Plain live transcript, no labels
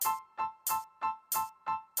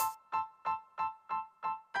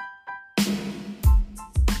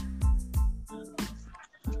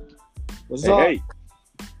What's up? Hey.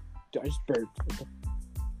 I just burped.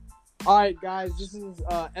 All right, guys. This is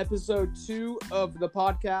episode 2 of the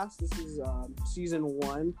podcast. This is season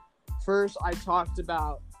 1. First, I talked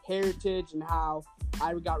about Heritage and how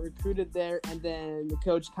I got recruited there, and then the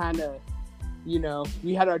coach kind of,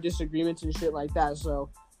 we had our disagreements and shit like that. So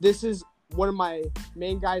this is one of my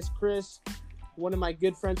main guys, Chris, one of my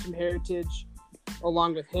good friends from Heritage,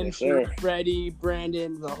 along with him, Yes, Freddie,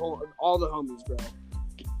 Brandon, all the homies, bro.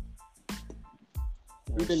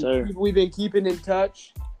 We've been keeping in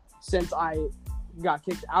touch since I got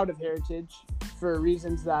kicked out of Heritage for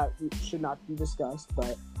reasons that should not be discussed,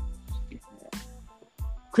 but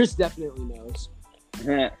Chris definitely knows.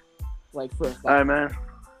 Like for a fact. All right, man.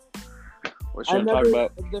 What should I talk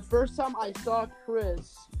about? The first time I saw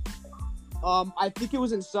Chris, I think it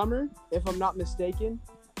was in summer, if I'm not mistaken.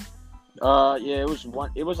 Yeah,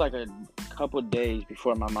 it was like a couple of days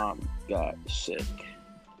before my mom got sick.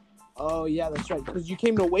 Oh yeah, that's right. Because you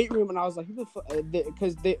came to weight room and I was like, who the fuck?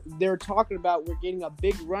 Because they're talking about we're getting a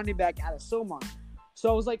big running back out of Silmar. So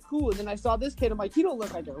I was like, cool. And then I saw this kid. I'm like, he don't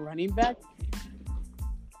look like a running back.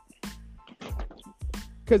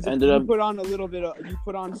 Because you put on you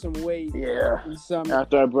put on some weight. Yeah.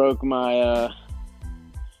 After I broke my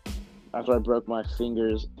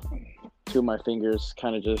fingers, 2 of my fingers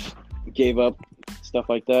kind of just gave up, stuff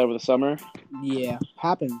like that over the summer. Yeah,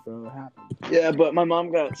 happened, bro. It happened. Yeah, but my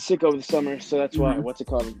mom got sick over the summer, so that's why wasn't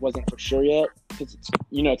for sure yet, because it's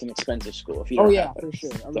it's an expensive school. If you don't have for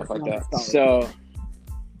sure, stuff like that.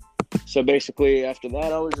 So basically, after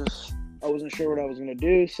that, I wasn't sure what I was gonna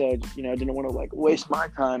do, so I didn't want to waste my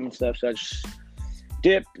time and stuff, so I just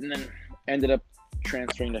dipped and then ended up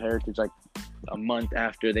transferring to Heritage a month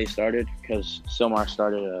after they started, because Silmar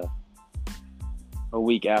started a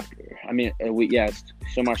week after.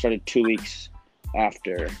 Silmar started 2 weeks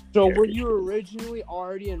after. So Heritage. Were you originally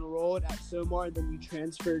already enrolled at Silmar and then you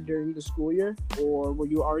transferred during the school year? Or were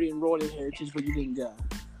you already enrolled in Heritage but you didn't go?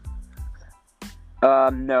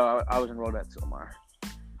 No, I was enrolled at Silmar.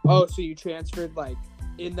 Oh, so you transferred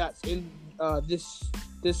in this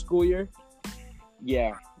school year?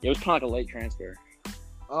 Yeah. It was kind of like a late transfer.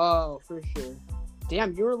 Oh, for sure.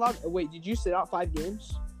 Damn, you were allowed. Wait, did you sit out 5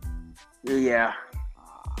 games? Yeah.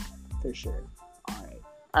 For sure. All right.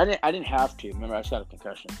 I didn't have to. Remember, I just got a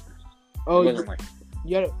concussion. Oh, when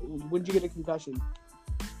did you get a concussion?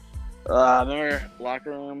 Remember, locker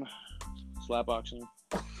room, slap boxing.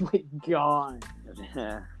 Oh my god.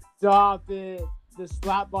 Stop it. The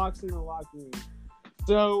slap box in the locker room.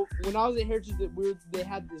 So when I was at Heritage, they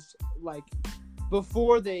had this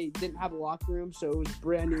before they didn't have a locker room, so it was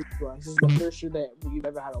brand new to us. This is the first year that we've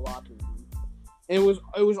ever had a locker room. And it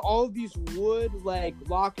was all of these wood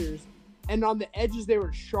lockers, and on the edges they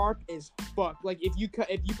were sharp as fuck. If you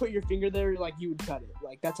put your finger there, you would cut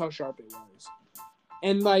it. That's how sharp it was.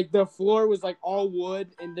 And the floor was all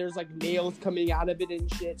wood, and there's nails coming out of it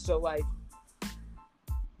and shit. So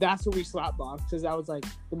that's where we slap boxed, because that was the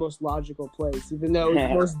most logical place, even though it was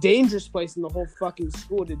the most dangerous place in the whole fucking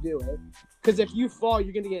school to do it. Because if you fall,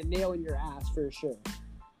 you're gonna get a nail in your ass for sure.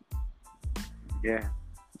 Yeah.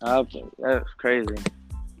 Okay, that's crazy.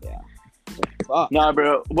 Yeah. Fuck. Nah,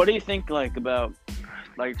 bro. What do you think about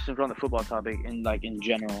since we're on the football topic and in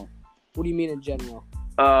general? What do you mean in general?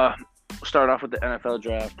 Start off with the NFL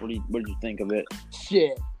draft. What did you think of it?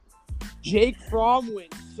 Shit. Jake Fromm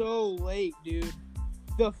went so late, dude.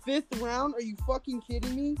 The 5th round? Are you fucking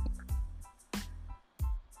kidding me?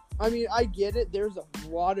 I mean, I get it. There's a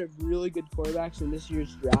lot of really good quarterbacks in this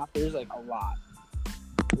year's draft. There's a lot.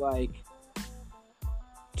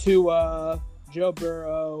 Tua, Joe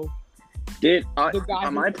Burrow. The guy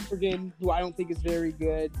from Oregon, who I don't think is very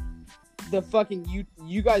good. The fucking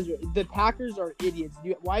you guys, the Packers are idiots.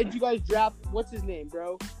 Why did you guys draft? What's his name,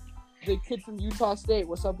 bro? The kid from Utah State.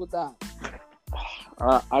 What's up with that?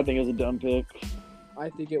 I think it was a dumb pick. I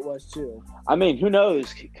think it was too. I mean, who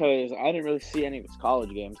knows? Because I didn't really see any of his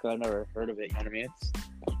college games because I've never heard of it. You know what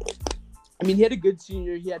I mean? He had a good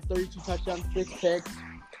senior. He had 32 touchdowns, 6 picks.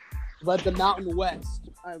 Led the Mountain West,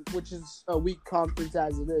 which is a weak conference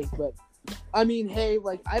as it is. But, I mean, hey,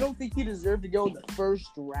 I don't think he deserved to go in the first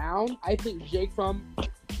round. I think Jake Fromm,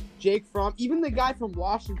 even the guy from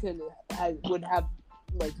Washington would have,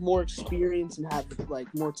 more experience and have,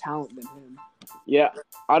 more talent than him. Yeah,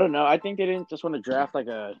 I don't know. I think they didn't just want to draft,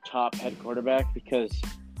 a top head quarterback because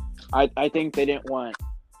I think they didn't want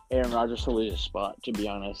Aaron Rodgers to lose his spot, to be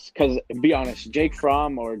honest. Because, be honest, Jake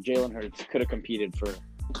Fromm or Jalen Hurts could have competed for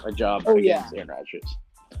a job against Aaron Rodgers.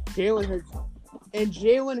 Jalen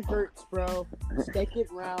Hurts, bro, 2nd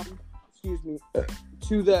round,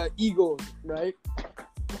 to the Eagles, right?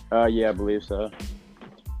 Yeah, I believe so.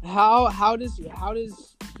 How does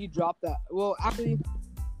he drop that? Well, actually,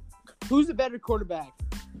 who's the better quarterback?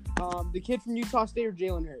 The kid from Utah State or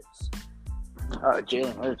Jalen Hurts?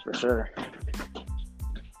 Jalen Hurts for sure.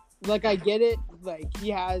 Like, I get it. Like, he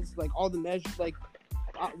has like all the measures. Like,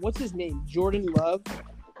 what's his name? Jordan Love.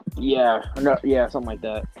 Yeah, no, yeah, something like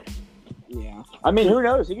that. Yeah. I mean, who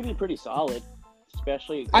knows? He could be pretty solid,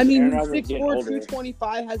 especially. I mean, Aaron he's Rodgers getting 6'4", older.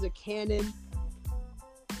 225, has a cannon.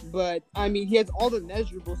 But I mean, he has all the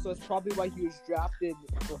measurables, so it's probably why he was drafted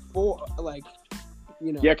before. Like,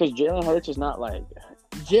 you know. Yeah, because Jalen Hurts is not like.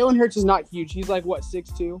 Jalen Hurts is not huge. He's like what,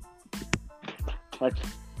 6'2"? Like,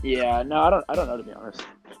 yeah, no, I don't know, to be honest.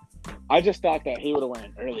 I just thought that he would have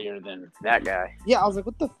went earlier than that guy. Yeah, I was like,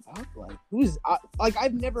 what the fuck? Like, who's like?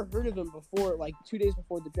 I've never heard of him before. Like 2 days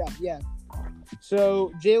before the draft. Yeah.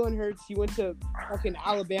 So Jalen Hurts, he went to fucking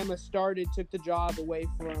Alabama, took the job away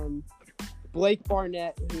from Blake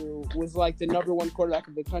Barnett, who was like the number one quarterback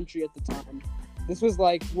of the country at the time. This was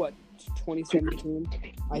like what, 2017?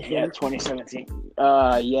 I think. Yeah, 2017.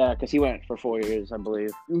 Yeah, because he went for 4 years, I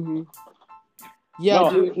believe. Mm-hmm. Yeah,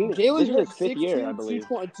 No, dude. Jalen this is Hurts, his fifth year, I 6'2", believe.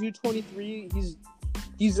 223.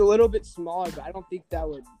 He's a little bit smaller, but I don't think that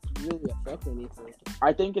would really affect anything.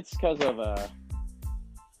 I think it's because of I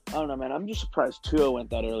don't know, man. I'm just surprised Tua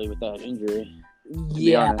went that early with that injury.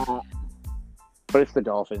 Yeah. But it's the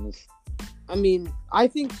Dolphins. I mean, I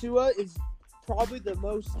think Tua is probably the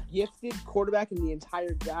most gifted quarterback in the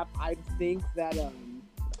entire draft. I think that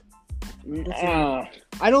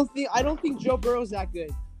I don't think Joe Burrow's that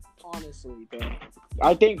good, honestly, bro.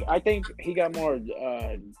 I think he got more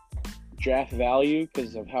draft value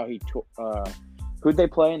because of how he who'd they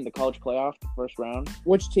play in the college playoff, the first round?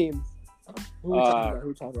 Which team? Who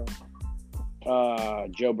we talking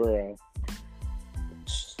about? Joe Burrow.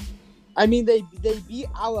 I mean, they beat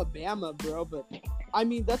Alabama, bro. But I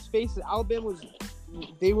mean, let's face it,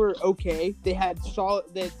 they were okay. They had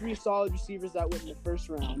 3 solid receivers that went in the first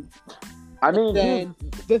round. I mean, then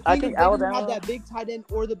the thing I is, think they Alabama didn't have that big tight end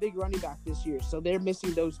or the big running back this year, so they're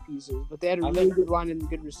missing those pieces. But they had a really good line and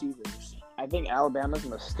good receivers. I think Alabama's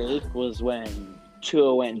mistake was when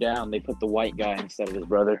Tua went down. They put the white guy instead of his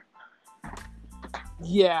brother.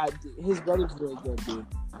 Yeah, his brother's really good, dude.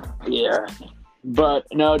 Yeah, but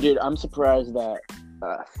no, dude, I'm surprised that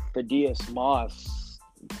Thaddeus Moss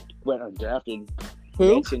went undrafted.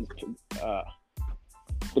 Who? Redskins,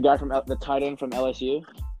 the guy from the tight end from LSU.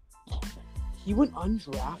 He went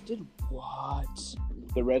undrafted? What?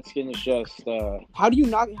 The Redskins just How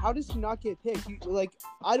does he not get picked?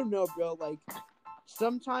 I don't know, bro. Like,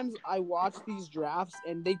 sometimes I watch these drafts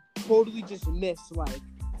and they totally just miss.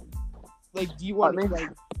 Like, do you want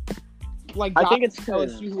to I think it's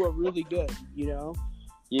LSU who are really good, you know?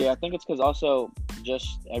 Yeah, I think it's because also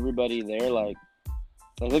just everybody there, like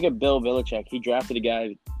look at Bill Belichick. He drafted a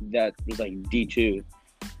guy that was like D2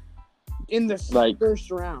 in the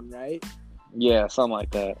first round, right? Yeah, something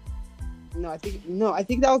like that. I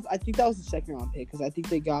think that was the second round pick because I think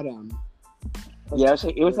they got Yeah,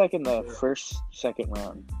 it was like in the second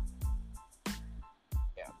round.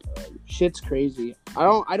 Yeah, bro. Shit's crazy. I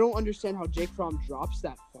don't understand how Jake Fromm drops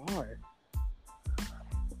that far.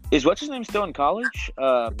 Is what's his name still in college?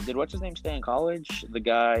 Did what's his name stay in college? The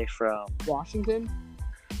guy from Washington?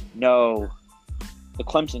 No, the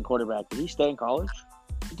Clemson quarterback. Did he stay in college?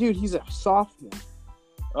 Dude, he's a sophomore.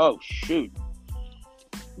 Oh shoot.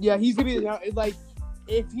 Yeah, he's gonna be like,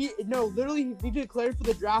 if he declared for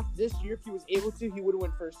the draft this year, if he was able to, he would have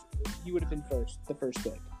went first. He would have been the first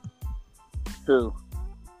pick. Who?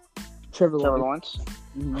 Trevor Lawrence.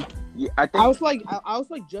 Mm-hmm. Yeah, I was like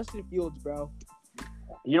Justin Fields, bro.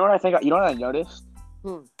 You know what I think? You know what I noticed?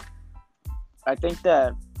 I think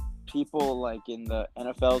that people like in the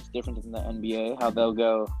NFL, it's different than the NBA. How they'll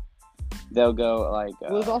go like.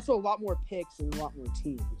 Well, there's also a lot more picks and a lot more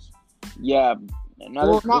teams. Yeah.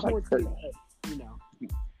 Not more teams, but, you know.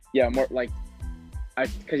 Yeah, more like.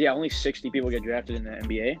 Because only 60 people get drafted in the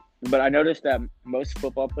NBA. But I noticed that most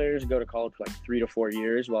football players go to college for like 3 to 4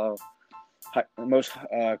 years, while most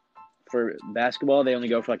for basketball they only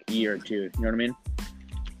go for like a year or two. You know what I mean?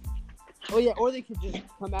 Oh yeah, or they could just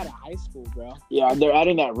come out of high school, bro. Yeah, they're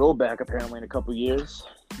adding that rule back apparently in a couple years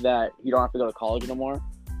that you don't have to go to college no more.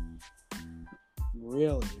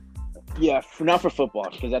 Really? Yeah, not for football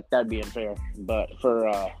because that'd be unfair, but for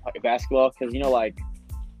like basketball, because I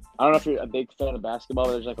don't know if you're a big fan of basketball.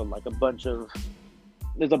 But there's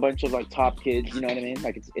a bunch of like top kids. You know what I mean?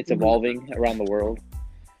 Like it's evolving around the world.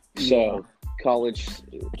 So college,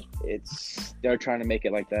 they're trying to make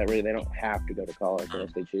it like that. Really, they don't have to go to college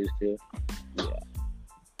unless they choose to.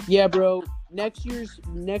 Yeah, bro. Next year's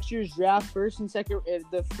draft,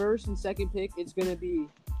 the first and second pick, it's gonna be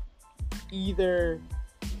either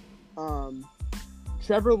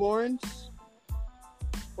Trevor Lawrence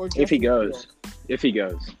or If he Justin goes. Fields. If he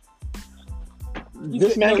goes.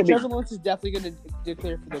 This man Trevor Lawrence is definitely going to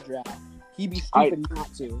declare for the draft. He'd be stupid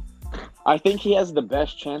not to. I think he has the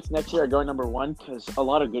best chance next year at going number 1 because a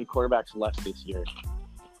lot of good quarterbacks left this year.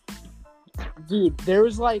 Dude, there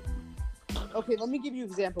was like... Okay, let me give you an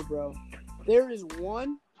example, bro. There's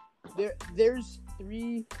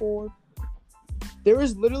 3, 4... There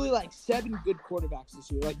was literally like 7 good quarterbacks this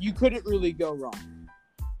year. Like, you couldn't really go wrong.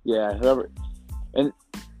 Yeah, and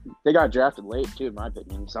they got drafted late, too, in my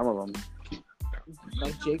opinion. Some of them.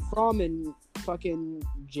 Like Jake Fromm and fucking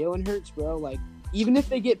Jalen Hurts, bro. Like, even if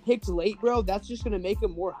they get picked late, bro, that's just gonna make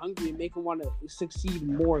them more hungry and make them want to succeed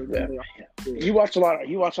more than they are. You watch a lot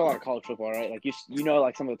of college football, right? Like you know,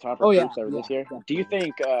 like some of the top recruits that were this year. Do you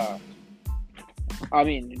think? Dude, I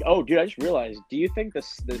just realized. Do you think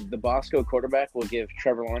the Bosco quarterback will give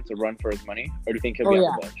Trevor Lawrence a run for his money, or do you think he'll be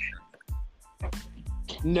on the bench?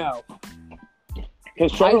 No.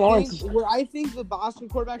 Because Trevor Lawrence. What I think the Boston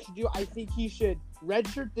quarterback should do, I think he should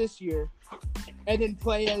redshirt this year, and then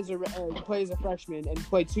play as a freshman and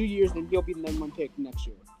play 2 years, and he'll be the #1 pick next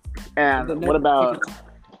year. And what about?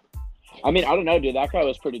 I mean, I don't know, dude. That guy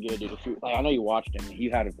was pretty good, dude. I know you watched him. He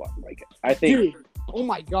had I think. Dude, oh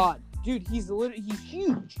my god, dude, he's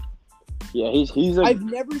huge. Yeah, he's. I've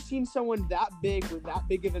never seen someone that big with that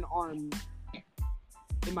big of an arm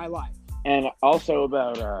in my life. And also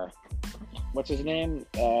about what's his name?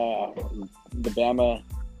 The Bama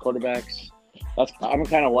quarterbacks. I'm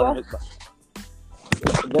kind of wondering.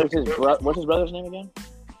 What's his brother's name again?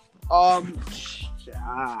 I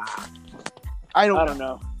don't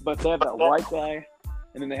know. But they have that white guy,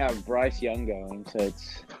 and then they have Bryce Young going. So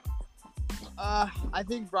it's. I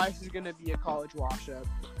think Bryce is gonna be a college washout.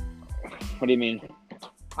 What do you mean?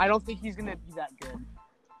 I don't think he's gonna be that good.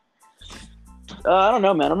 I don't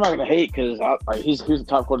know, man. I'm not gonna hate because he's the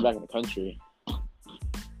top quarterback in the country.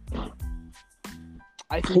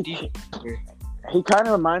 I think he kind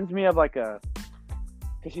of reminds me of because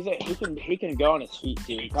he can go on his feet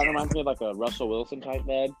too. He kind of reminds me of like a Russell Wilson type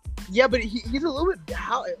dad. Yeah, but he's a little bit.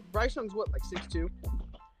 Bryce Young's what, like 6'2"?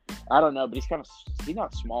 I don't know, but he's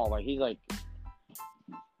not small. Like he's like.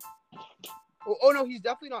 Oh no, he's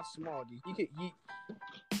definitely not small, dude.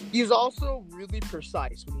 He's also really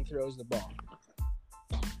precise when he throws the ball.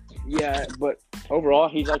 Yeah, but overall,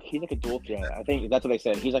 he's like a dual threat. I think that's what they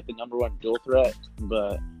said. He's like the #1 dual threat,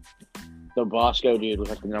 but the Bosco dude was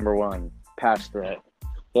like the #1 pass threat.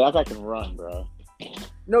 So that guy can run, bro.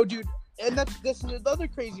 No, dude, and that's the other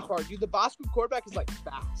crazy part, dude. The Bosco quarterback is like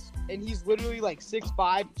fast, and he's literally like 6'5",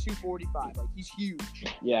 245. Like he's huge.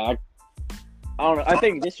 Yeah, I don't know. I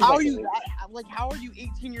think this. How are you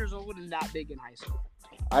 18 years old and that big in high school?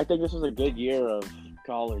 I think this was a good year of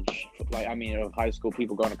college, of high school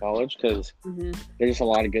people going to college because there's just a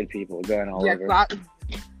lot of good people going all over.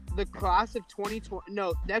 The class of 2020.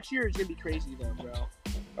 No, next year is gonna be crazy though, bro.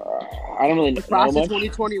 I don't really know. The class of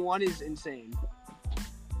 2021 is insane.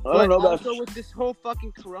 I don't know about. Also, with this whole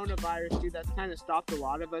fucking coronavirus, dude, that's kind of stopped a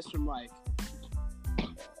lot of us from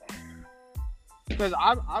because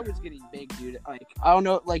I was getting big, dude. Like, I don't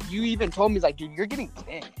know. Like, you even told me, like, dude, you're getting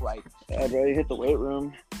big. Like, yeah, bro, you hit the weight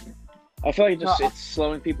room. I feel like it's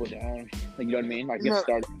slowing people down. Like, you know what I mean? Like,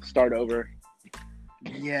 start over.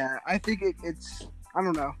 Yeah, I think it's. I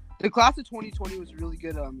don't know. The class of 2020 was a really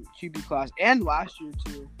good QB class, and last year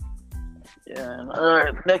too. Yeah. All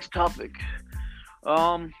right. Next topic.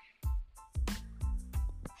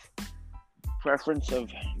 Preference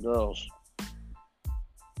of girls.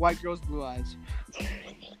 White girls, blue eyes.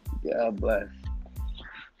 Yeah, but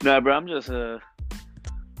no, bro. I'm just I'm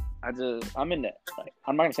into.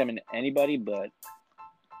 I'm not gonna say I'm into anybody, but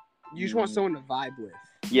you just want someone to vibe with.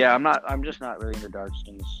 Yeah, I'm just not really into dark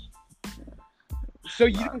skins. So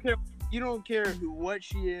you don't care. You don't care what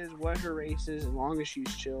she is, what her race is, as long as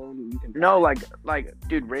she's chill and you can. No, like,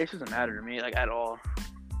 dude, race doesn't matter to me, like, at all.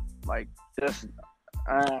 Like, just,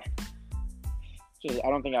 I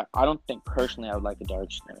don't think personally I would like the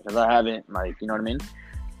dark skin because I haven't, like, you know what I mean?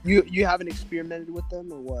 You haven't experimented with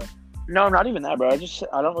them or what? No, not even that, bro. I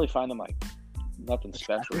don't really find them like nothing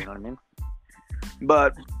special. You know what I mean?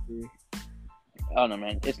 But I don't know,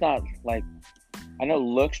 man. It's not like. I know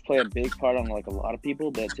looks play a big part on like a lot of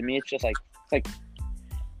people, but to me it's just like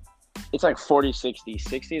it's like 40-60.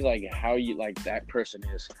 60 is like how you like that person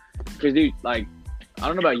is. Because dude, like I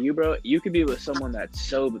don't know about you, bro. You could be with someone that's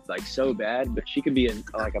so bad, but she could be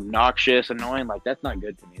like obnoxious, annoying. Like that's not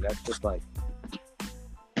good to me. That's just like.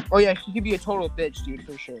 Oh yeah, she could be a total bitch, dude,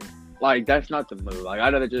 for sure. Like that's not the move. Like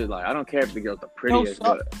I don't care if the girl's the prettiest.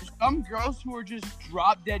 No, some girls who are just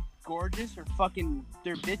drop dead gorgeous or fucking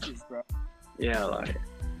they're bitches, bro. Yeah, like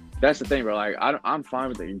that's the thing, bro. Like I'm fine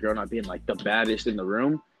with a girl not being like the baddest in the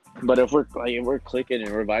room, but if we're clicking and we're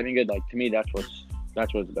vibing good, like to me that's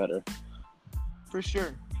what's better. For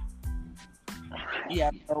sure.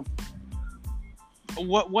 Yeah. Bro.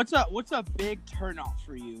 What's a big turnoff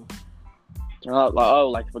for you?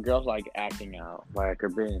 Like if a girl's like acting out, like or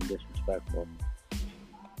being disrespectful.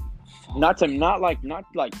 Not to me,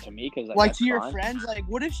 because like to your friends. Like,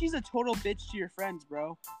 what if she's a total bitch to your friends,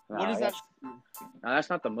 bro? What does that? No, that's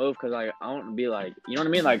not the move. Because like I don't be like, you know what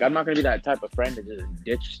I mean. Like I'm not gonna be that type of friend to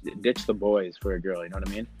just ditch the boys for a girl. You know what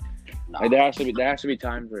I mean? No. Like there has to be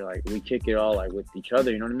times where like we kick it all like with each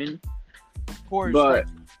other. You know what I mean? Of course. But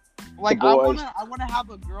like I wanna have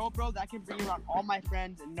a girl, bro, that can bring around all my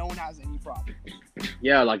friends and no one has any problem.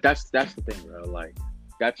 Yeah, like that's the thing, bro. Like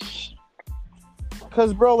that's.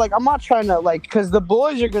 Cause, bro, like I'm not trying to cause the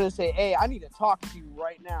boys are gonna say, "Hey, I need to talk to you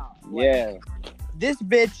right now." Like, yeah. This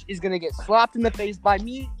bitch is gonna get slapped in the face by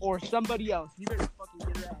me or somebody else. You better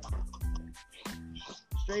fucking get her out.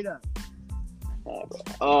 Straight up.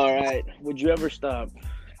 All right. Would you ever stop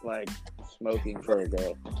like smoking for a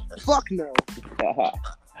girl? Fuck no.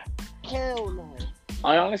 Hell no.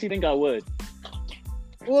 I honestly think I would.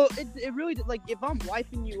 Well, it really like if I'm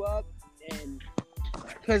wiping you up and.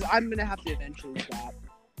 Because I'm going to have to eventually stop.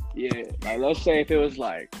 Yeah. Like, let's say if it was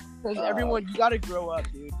like... Because everyone, you got to grow up,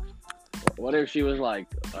 dude. What if she was like...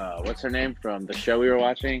 what's her name from the show we were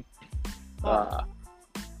watching?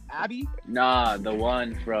 Abby? Nah, the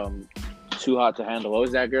one from Too Hot to Handle. What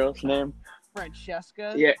was that girl's name?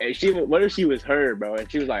 Francesca? Yeah, and what if she was her, bro?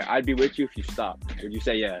 And she was like, I'd be with you if you stopped. Would you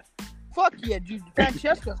say yeah? Fuck yeah, dude.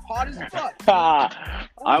 Francesca's hot as fuck.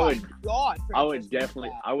 I would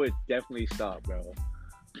definitely stop, bro.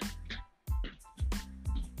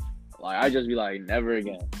 Like I'd just be like, never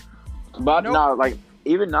again. But nope. No, like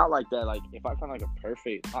even not like that. Like if I find like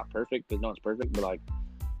not perfect, because no one's perfect, but like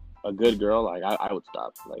a good girl, like I would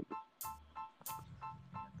stop. Like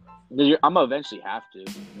I'm gonna eventually have to. You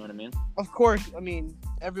know what I mean? Of course. I mean,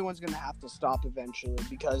 everyone's gonna have to stop eventually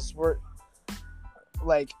because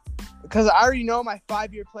because I already know my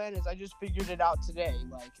 5-year plan is. I just figured it out today.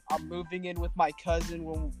 Like I'm moving in with my cousin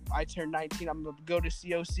when I turn 19. I'm gonna go to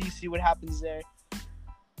COC, see what happens there.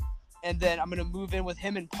 And then I'm going to move in with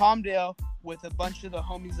him in Palmdale with a bunch of the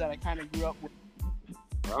homies that I kind of grew up with.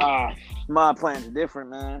 My plan's different,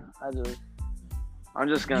 man. I'm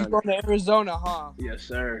just going to... You're going to Arizona, huh? Yes,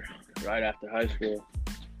 sir. Right after high school.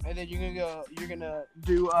 And then you're going to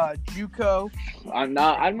do JUCO. I'm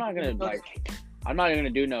not going to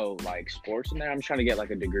do no, like, sports in there. I'm just trying to get, like,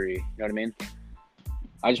 a degree. You know what I mean?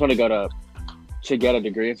 I just want to go to get a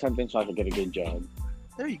degree in something so I can get a good job.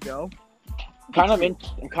 There you go. I'm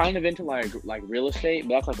kind of into like real estate,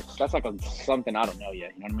 but that's like something I don't know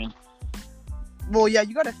yet. You know what I mean? Well, yeah,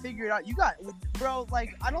 you got to figure it out. Bro.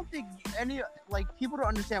 Like, I don't think people don't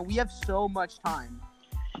understand. We have so much time.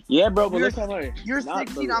 Yeah, bro. But you're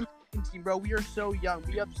 16. I'm 17, bro. We are so young.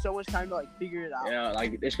 We have so much time to like figure it out. Yeah,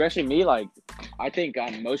 like especially me. Like, I think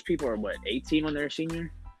most people are 18 when they're a senior.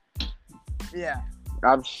 Yeah.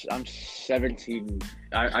 I'm 17.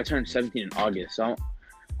 I turned 17 in August. So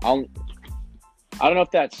I don't know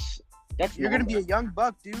if that's you're gonna be a young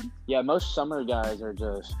buck, dude. Yeah, most summer guys are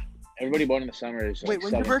just everybody born in the summer is. Wait,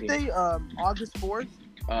 when's your birthday? August 4th.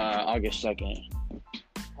 August 2nd.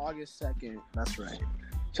 August 2nd. That's right.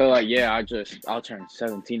 So like, yeah, I'll turn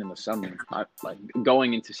 17 in the summer. Like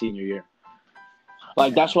going into senior year.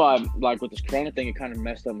 Like that's why like with this Corona thing, it kind of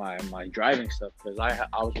messed up my driving stuff because I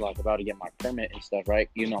was like about to get my permit and stuff, right?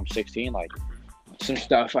 Even though I'm 16, like some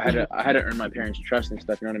stuff I had to earn my parents' trust and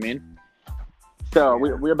stuff. You know what I mean? So we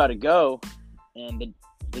were about to go, and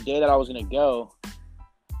the day that I was gonna go,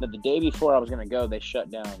 the day before I was gonna go, they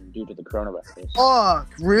shut down due to the coronavirus. Oh,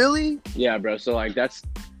 really? Yeah, bro. So like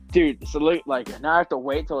dude. So like now I have to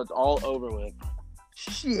wait till it's all over with.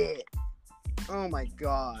 Shit. Oh my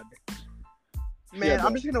god. Man, yeah,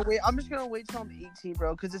 I'm just gonna wait till I'm 18,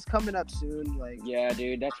 bro, because it's coming up soon. Like. Yeah,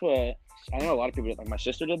 dude. That's what I know. A lot of people like my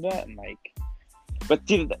sister did that, and like, but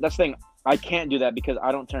dude, that's the thing. I can't do that because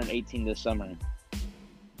I don't turn 18 this summer.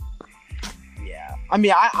 Yeah. I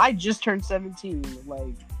mean, I just turned 17,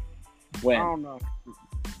 like... When? I don't know.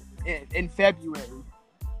 In February.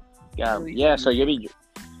 Yeah, so you'll be...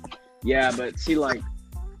 Yeah, but see, like...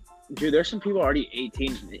 Dude, there's some people already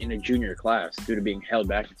 18 in a junior class due to being held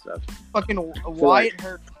back and stuff. Fucking Wyatt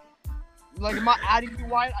hurt. Like, am I adding you,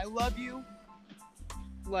 Wyatt? I love you.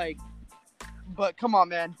 Like... But, come on,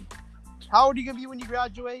 man. How old are you gonna be when you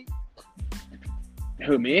graduate?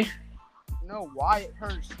 Who, me? No, Wyatt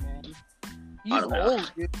Hurst, man. He's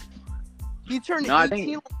old, dude. He turned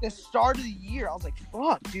 18 like the start of the year. I was like,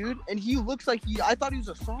 fuck, dude. And he looks like I thought he was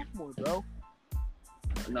a sophomore, bro.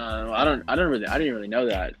 No, I didn't really know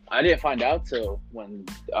that. I didn't find out till when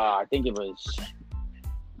I think it was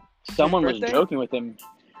someone was joking with him.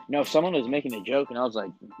 No, someone was making a joke, and I was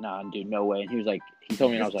like, "Nah, dude, no way." And he was like, he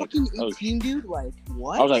told me, and I was like, "Oh, 18, dude, like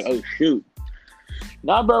what?" I was like, "Oh shoot."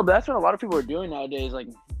 Nah, bro, but that's what a lot of people are doing nowadays. Like,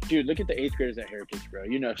 dude, look at the 8th graders at Heritage, bro.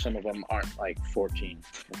 You know, some of them aren't like 14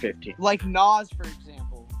 or 15. Like Nas, for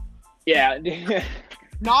example. Yeah.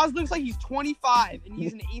 Nas looks like he's 25 and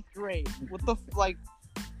he's in 8th grade. What the like?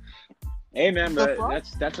 Hey man, but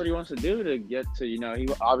that's what he wants to do to get to. You know, he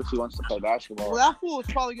obviously wants to play basketball. Well, that fool is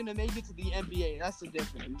probably gonna make it to the NBA. That's the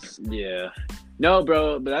difference. Yeah. No,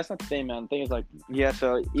 bro, but that's not the thing, man. The thing is, like, yeah.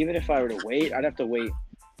 So even if I were to wait, I'd have to wait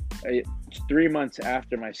 3 months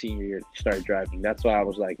after my senior year to start driving. That's why I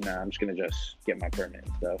was like, nah, I'm just gonna just get my permit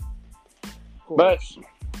and stuff. But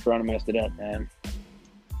Corona messed it up, man.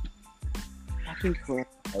 Fucking cool.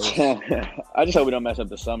 I just hope we don't mess up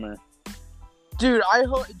the summer. Dude, I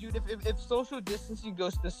hope, dude. If social distancing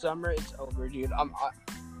goes to summer, it's over, dude.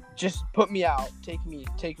 Just put me out. Take me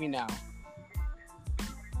now.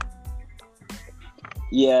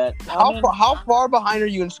 Yeah. How far behind are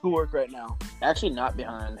you in schoolwork right now? Actually, not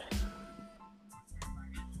behind.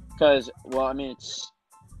 Because, well, I mean,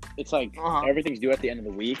 it's like everything's due at the end of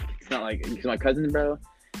the week. It's not like, because my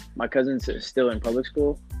cousin's still in public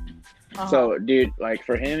school. So, dude, like,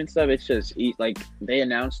 for him and stuff, it's just, like, they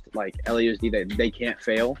announced, like, LAUSD that they can't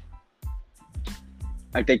fail.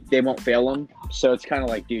 Like, they won't fail them. So, it's kind of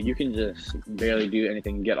like, dude, you can just barely do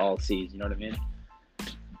anything and get all C's. You know what I mean?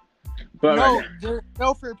 But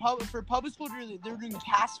for public school, they're doing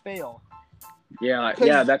pass-fail. Yeah,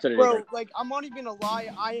 that's what it is. Bro, like, I'm not even gonna lie,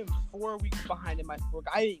 I am 4 weeks behind in my work.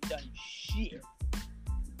 I ain't done shit.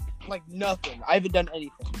 Like, nothing. I haven't done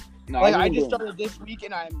anything. No, like, I just started this week,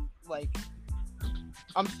 and I'm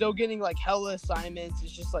still getting, like, hella assignments.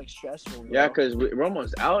 It's just, like, stressful. Yeah, because we're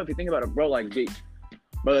almost out. If you think about it, bro, like,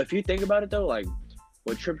 bro, if you think about it, though, like,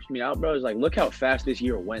 what trips me out, bro, is, like, look how fast this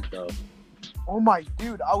year went, though. Oh, my,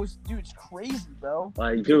 dude, it's crazy, bro.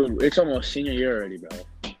 Like, dude, it's almost senior year already, bro.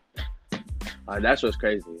 That's what's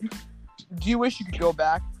crazy. Do you wish you could go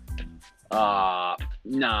back? Nah,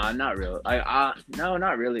 not really. No,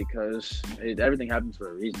 not really, because everything happens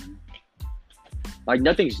for a reason. Like,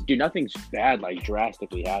 nothing's bad, like,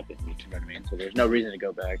 drastically happened. You know what I mean? So there's no reason to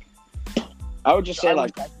go back. I would just say,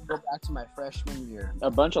 like, I can go back to my freshman year.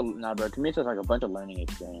 Bro, to me, it's just, like, a bunch of learning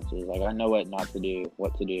experiences. Like, I know what not to do,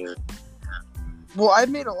 what to do. Well, I've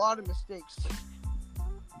made a lot of mistakes.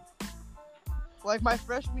 Like, my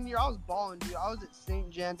freshman year, I was balling, dude. I was at St.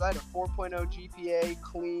 John's. I had a 4.0 GPA,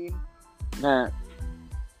 clean. Nah.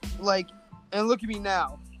 Like, and look at me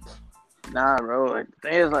now. Nah, bro. Like, the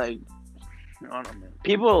thing is, like, I don't know, man.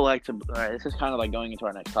 People like to. This is kind of like going into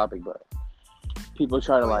our next topic, but people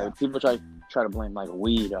try to blame, like,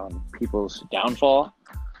 weed on people's downfall.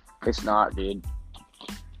 It's not, dude.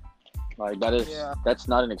 Like, that's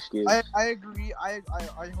not an excuse. I agree. I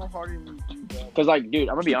wholeheartedly agree, bro. Because, like, dude,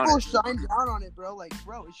 I'm gonna be honest. People shine down on it, bro. Like,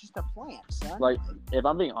 bro, it's just a plant, son. Like, if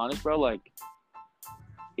I'm being honest, bro, like,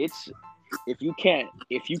 it's if you can't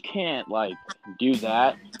like do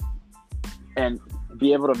that and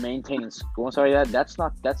be able to maintain in school and stuff like that, that's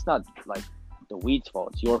not like the weed's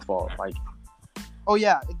fault. It's your fault. Like, oh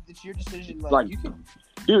yeah, it's your decision. Like you can,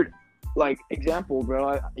 dude. Like, example,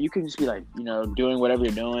 bro, you can just be, like, you know, doing whatever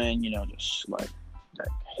you're doing, you know, just, like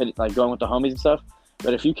hit it, like, going with the homies and stuff.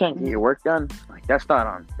 But if you can't get your work done, like, that's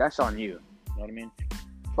on you. You know what I mean?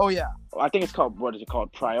 Oh, yeah. I think it's called, what is it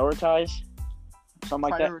called? Prioritize?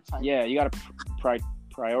 Something like that? Yeah, you got to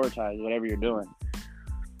prioritize whatever you're doing.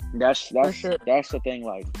 That's the thing,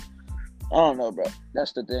 like, I don't know, bro.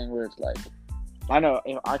 That's the thing where it's, like, I know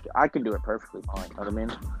I can do it perfectly fine, you know what I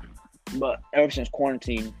mean? But ever since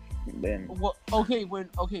quarantine, then real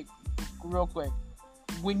quick,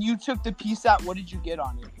 when you took the PSAT, what did you get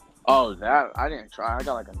on it? Oh, that I didn't try. I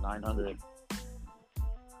got like a 900,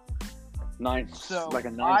 like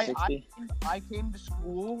a 960. I came to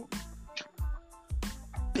school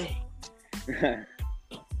big.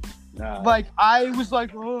 No. Like, I was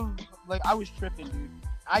like, oh, like, I was tripping, dude.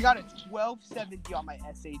 I got a 1270 on my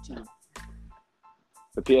SAT.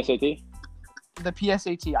 The PSAT? The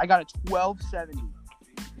PSAT. I got a 1270.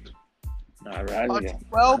 All right.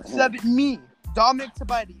 1270. Me, Dominic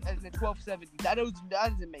Tabati, as a 1270. That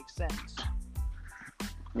doesn't make sense.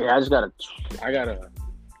 Yeah,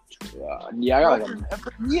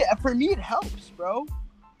 for me, it helps, bro.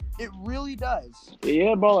 It really does.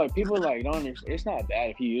 Yeah, bro. Like, people, like, don't understand. It's not bad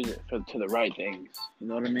if you use it to the right things. You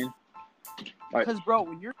know what I mean? Because, bro,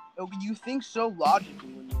 when you think so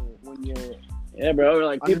logically when you're. Yeah, bro.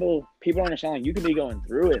 Like people understand. Like you could be going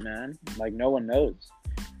through it, man. Like no one knows.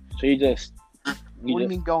 So you just. What do you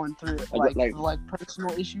mean going through it? Like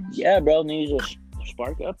personal issues? Yeah, bro. And then you just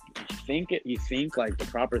spark up. You think like the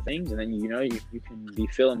proper things, and then you can be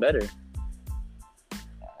feeling better.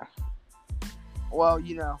 Well,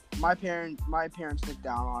 my parents look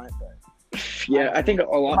down on it, but. Yeah, I think a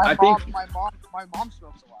lot. My mom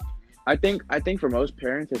smokes a lot. I think for most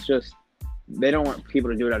parents, it's just they don't want people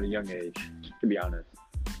to do it at a young age. To be honest.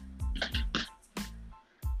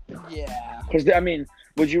 Yeah. Because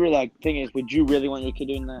would you really want your kid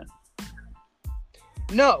doing that?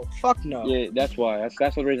 No, fuck no. Yeah, that's why.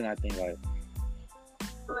 That's the reason I think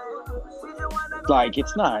like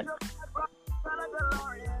it's not.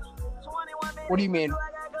 What do you mean?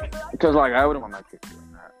 Because like I wouldn't want my kid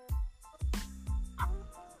doing that.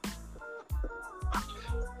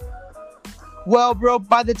 Well, bro,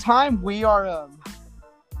 by the time we are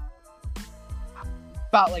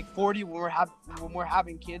about like 40 when we're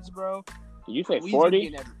having kids, bro. Did you say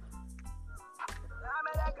 40?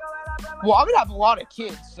 Well, I'm gonna have a lot of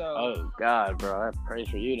kids, so. Oh God, bro, I pray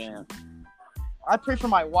for you, damn. I pray for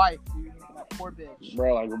my wife, dude. That poor bitch.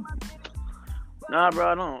 Bro, like, nah,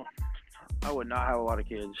 bro, I would not have a lot of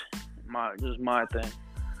kids. Just my thing.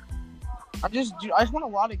 I just want a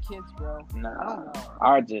lot of kids, bro. Nah, I don't know.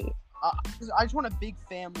 I did. I just want a big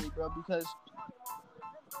family, bro, because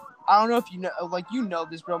I don't know if you know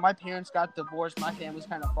this, bro. My parents got divorced. My family's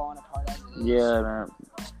kind of falling apart as it is. Yeah, man.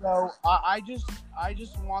 So I just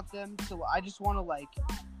want them to. I just want to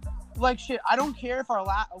like shit. I don't care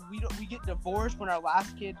if we get divorced when our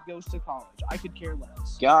last kid goes to college. I could care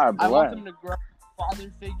less. God bless. I want them to grow a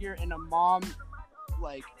father figure and a mom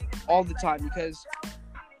like all the time because.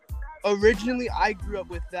 Originally, I grew up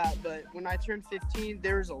with that, but when I turned 15,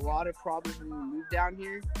 there was a lot of problems when we moved down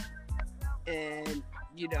here, and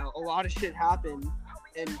a lot of shit happened,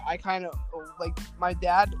 and I kind of like my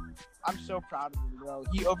dad. I'm so proud of him, bro.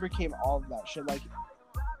 He overcame all of that shit. Like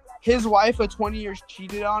his wife of 20 years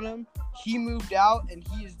cheated on him. He moved out, and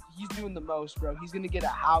he's doing the most, bro. He's gonna get a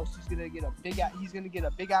house. He's gonna get a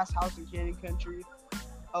big ass house in Canyon Country,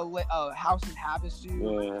 a house in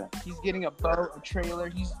Havasu. Yeah. He's getting a boat, a trailer.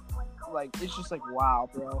 He's like, it's just like, wow,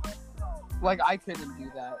 bro. Like, I couldn't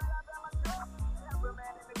do that.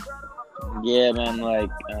 Yeah, man, like,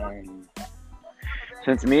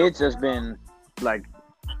 since me, it's just been, like,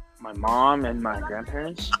 my mom and my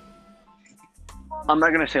grandparents. I'm not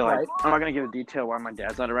going to say, like, right. I'm not going to give a detail why my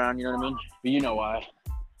dad's not around, you know what I mean? But you know why.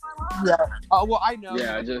 Yeah. Well, I know.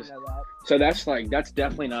 Yeah, so that's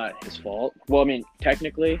definitely not his fault. Well, I mean,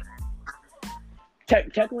 technically oh,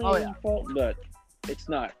 it's his fault, but it's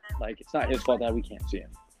not his fault that we can't see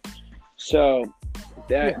him. So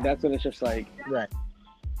that's when it's just like right.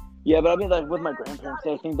 Yeah, but I mean, like with my grandparents,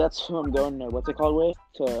 I think that's who I'm going to. What's it called with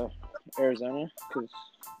to Arizona? Because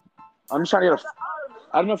I'm just trying to get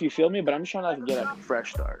I don't know if you feel me, but I'm just trying to get a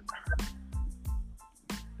fresh start.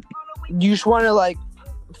 You just want to like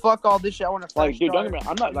fuck all this shit. I want to like, dude. Don't get me wrong.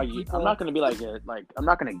 I'm not gonna be like I'm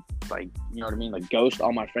not gonna like, you know what I mean, like ghost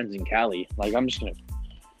all my friends in Cali. Like I'm just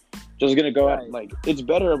gonna go out. Like it's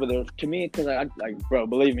better over there to me because I like, bro.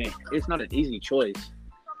 Believe me, it's not an easy choice.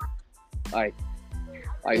 Like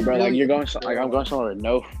bro, like you're going. Like I'm going somewhere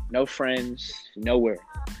with no friends, nowhere.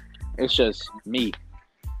 It's just me.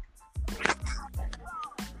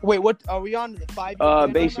 Wait, what are we on the 5 year?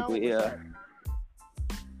 Basically, yeah.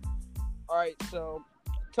 All right, so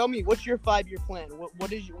tell me, what's your 5-year plan? What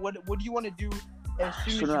do you want to do as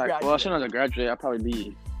soon as you graduate? Well, as soon as I graduate,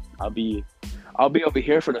 I'll be over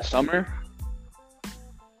here for the summer,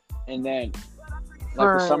 and then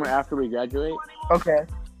the summer after we graduate. Okay.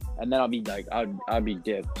 And then I'll be like, I'll be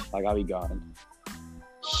dipped, like I'll be gone.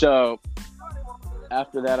 So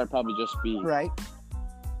after that, I'd probably just be right.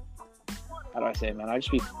 How do I say it, man?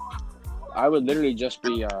 I would literally just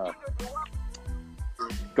be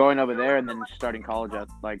going over there and then starting college at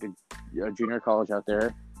like a junior college out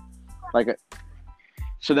there,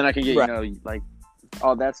 so then I can get like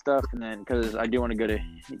all that stuff, and then because I do want to go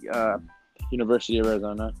to University of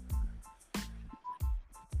Arizona.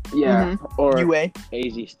 Yeah, or UA.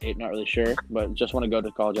 AZ State, not really sure, but just want to go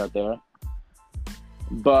to college out there.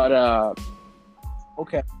 But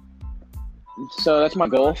okay. So that's my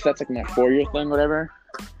goal. That's like my 4-year thing, whatever.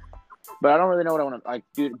 But I don't really know what I want to like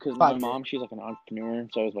do because my mom, she's like an entrepreneur,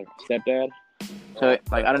 so I was like stepdad. So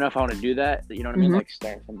like I don't know if I want to do that. You know what I mean? Like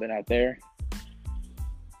start something out there.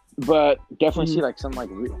 But definitely see like some like.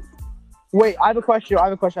 Wait, I have a question.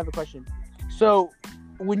 So,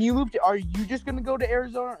 when you moved, are you just gonna go to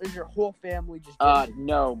Arizona, or is your whole family just?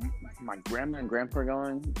 No, my grandma and grandpa are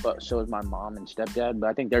going, but so is my mom and stepdad. But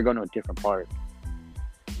I think they're going to a different part.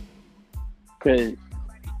 Cause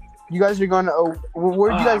you guys are going to. Oh,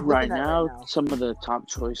 where are you guys right looking at now? right now? Some of the top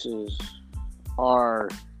choices are.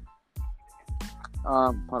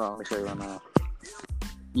 Hold on, let me show you right now.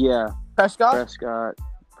 Yeah, Prescott.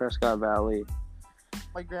 Prescott Valley,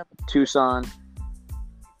 My grandpa. Tucson.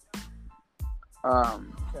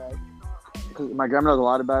 Okay. Because my grandma knows a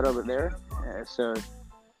lot about it over there. So,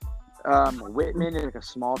 Whitman is like a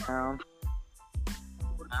small town,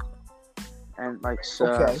 and like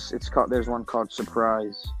Okay. it's called. There's one called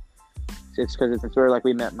Surprise. It's because it's where like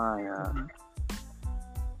we met my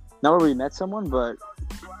not where we met someone, but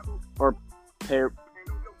or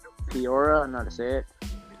Peoria. I don't know how to say it,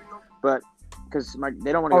 but because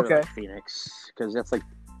they don't want to go to like, Phoenix because that's like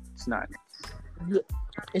it's not.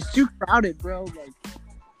 It's too crowded, bro. Like,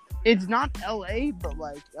 it's not LA, but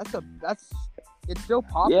like it's still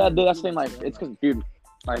popular. Yeah, dude, that's the thing. Like, it's because, dude,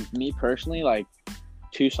 like me personally, like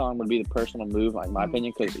Tucson would be the personal move, like my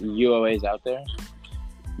opinion, because UOA is out there.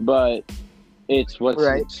 But it's what's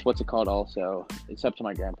it called? Also, it's up to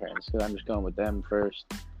my grandparents because I'm just going with them first.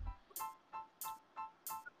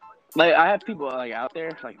 Like, I have people like out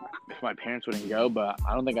there, like if my parents wouldn't go, but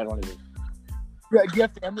I don't think I'd want to do. Yeah, do you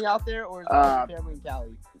have family out there, or is that family in Cali?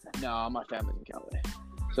 No, my family's in Cali,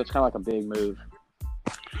 so it's kind of like a big move.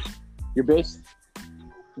 You're based.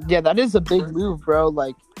 Yeah, that is a big move, bro.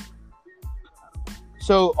 Like,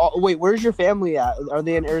 so wait, where's your family at? Are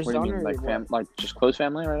they in Arizona? What do you mean, like just close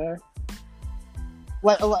family right there?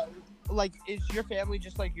 Like, is your family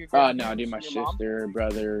just like your? No, dude, my sister,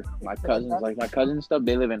 brother, my cousins, like my cousins stuff.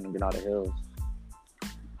 They live in Granada Hills.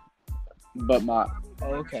 But my.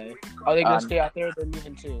 Oh, okay. Are they gonna stay out there? They're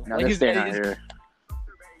moving too. No, they're staying out here.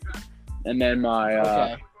 And then my.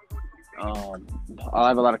 Okay. I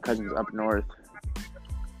have a lot of cousins up north.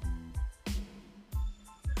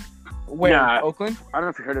 Where? Yeah, Oakland? I don't know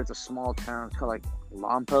if you heard of it. It's a small town. It's called like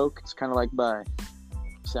Lompoc. It's kind of like by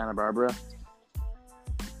Santa Barbara.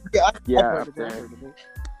 Yeah, up there.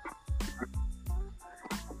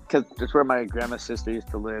 Because it's where my grandma's sister used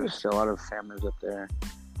to live. So a lot of families up there.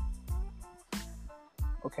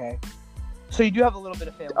 Okay. So you do have a little bit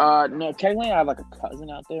of family? No, technically I have like a cousin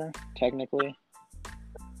out there. Technically.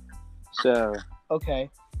 So. Okay.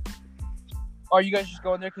 Are you guys just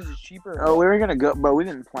going there because it's cheaper? Oh, we were gonna go, but we've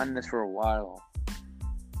been planning this for a while.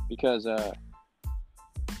 Because how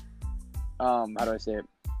do I say it?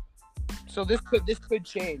 So this could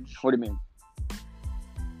change. What do you mean?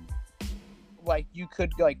 Like, you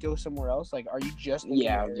could like go somewhere else. Like, are you just?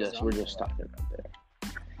 Yeah, we're just talking about there.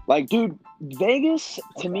 Like, dude, Vegas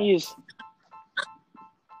to me is.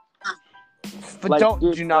 But like,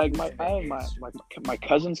 do not. Like I have my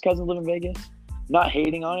cousin's cousin live in Vegas. Not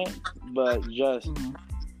hating on it, but just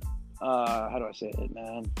how do I say it,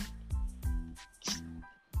 man?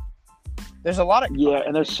 There's a lot of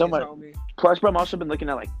and there's so much. Plus, bro, I've also been looking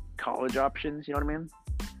at like college options. You know what I mean?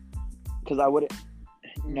 Because I wouldn't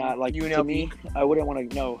not like UNLV? To me, I wouldn't want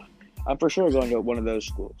to. No, I'm for sure going to one of those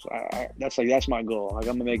schools. That's my goal. Like,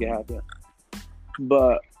 I'm gonna make it happen.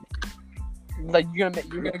 But like you're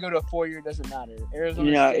gonna go to a 4-year. Doesn't matter.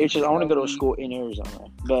 Arizona. Yeah, it's just I want to go to a school in Arizona,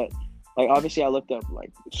 but. Like, obviously, I looked up,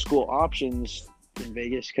 like, school options in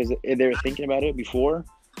Vegas because they were thinking about it before.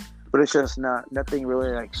 But it's just nothing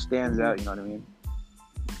really, like, stands out, you know what I mean?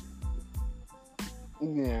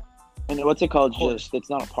 Yeah. And what's it called? Just, it's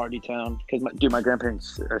not a party town. Because, my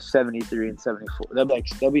grandparents are 73 and 74.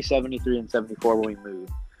 They'll be 73 and 74 when we move.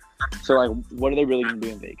 So, like, what are they really going to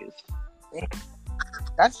do in Vegas?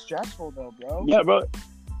 That's stressful, though, bro. Yeah, bro.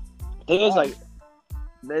 The thing is, like,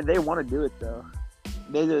 they want to do it, though.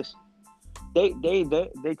 They just...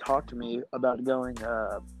 They talked to me about going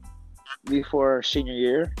before senior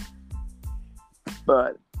year,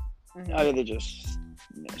 but either they just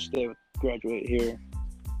stay with graduate here.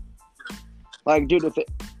 Like, dude, if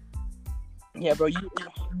it, yeah, bro,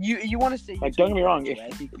 you want to stay? Like, don't get me wrong, dude,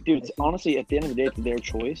 it's honestly at the end of the day, it's their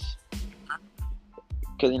choice,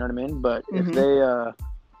 because you know what I mean. But if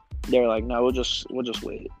they're like, no, we'll just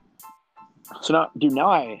wait. So now, dude,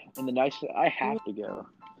 I have to go.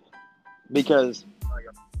 Because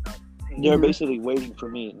they're basically waiting for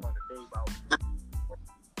me.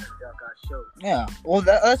 Yeah. Well,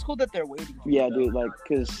 that's cool that they're waiting for you. Yeah, though. dude, like,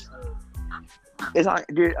 because it's not,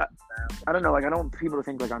 dude, I don't know, like, I don't want people to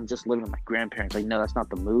think, like, I'm just living with my grandparents. Like, no, that's not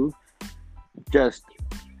the move. Just.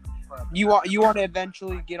 You want to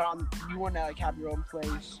eventually you want to, like, have your own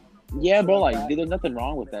place. Yeah, bro, like, dude, there's nothing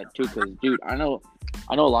wrong with that, too, because, dude, I know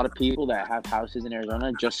I know a lot of people that have houses in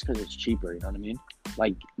Arizona just because it's cheaper. You know what I mean?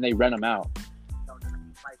 Like they rent them out.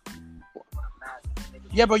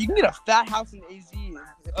 Yeah, bro, you can get a fat house in AZ.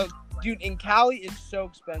 Dude, in Cali, it's so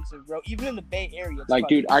expensive, bro. Even in the Bay Area, it's Like,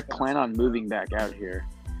 dude, I expensive. plan on moving back out here.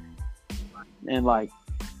 And like,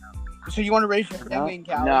 So you want to raise your family in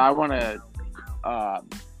Cali? no, I want to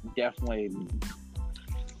definitely.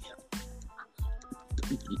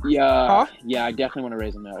 Yeah, yeah, I definitely want to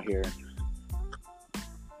raise them out here.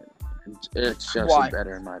 It's just Why?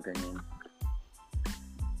 better in my opinion.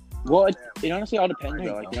 Well, it honestly all depends,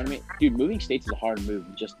 though. Like, you know what I mean? Dude, moving states is a hard move,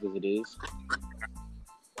 just as it is.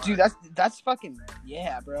 Dude, that's fucking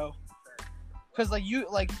yeah, bro. Cause like you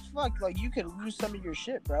you could lose some of your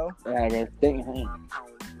shit, bro. Yeah, bro.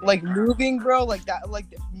 Like moving, bro, like that, like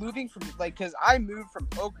moving from like, cause I moved from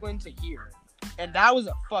Oakland to here, and that was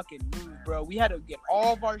a fucking move, bro. We had to get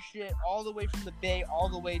all of our shit all the way from the Bay, all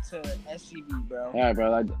the way to SCV, bro. Yeah,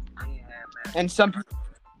 bro. And some people,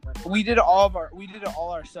 we did it all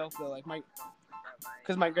ourselves though. Like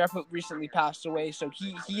because my grandpa recently passed away, so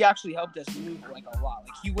he actually helped us move like a lot.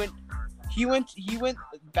 Like he went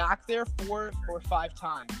back there 4 or 5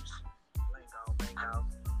 times.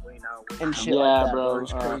 And shit yeah, like that, bro. It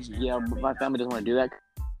was crazy. Yeah, my family doesn't want to do that.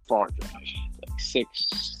 Far drive, like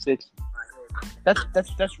six. That's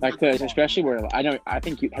Like, really cause especially where I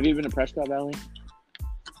think have you been to Prescott Valley?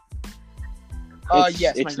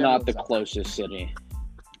 Yes. It's not the closest city.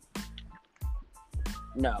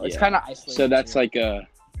 No, it's Yeah. kind of isolated. So that's too. like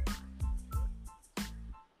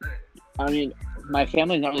I mean, my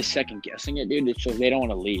family's not really second guessing it, dude. It's just they don't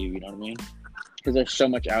want to leave. You know what I mean? Because there's so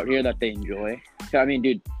much out here that they enjoy. I mean,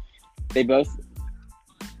 dude, they both.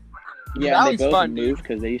 Yeah, they both moved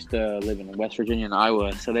because they used to live in West Virginia and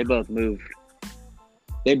Iowa, so they both moved.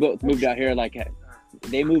 They both moved out here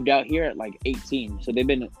they moved out here at like 18, so they've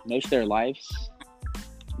been most of their lives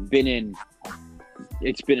most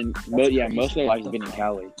of their lives have been in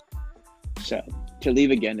Cali. So to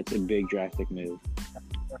leave again, it's a big drastic move.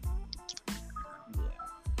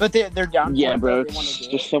 But they're down. Yeah, bro, They it's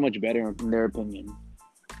just so much better in their opinion.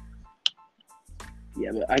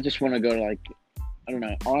 Yeah, but I just want to go to I don't know,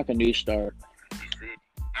 I want like a new start.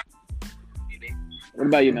 What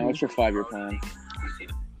about you, man? What's your 5-year plan?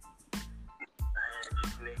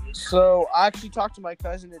 So I actually talked to my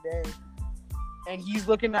cousin today, and he's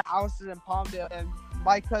looking at houses in Palmdale. And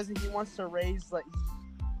my cousin, he wants to raise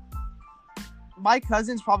my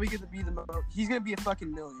cousin's probably gonna be he's gonna be a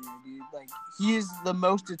fucking millionaire, dude. Like, he is the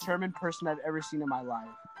most determined person I've ever seen in my life.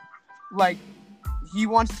 Like, he's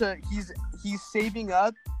saving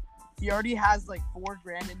up. He already has like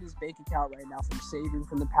 $4,000 in his bank account right now from saving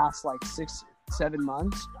from the past like 6-7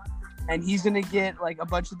 months. And he's gonna get like a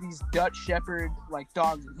bunch of these Dutch Shepherd like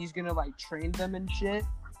dogs, and he's gonna like train them and shit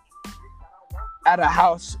at a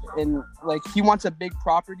house. And like, he wants a big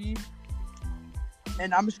property.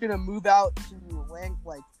 And I'm just gonna move out to land.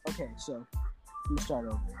 Like, okay, so let me start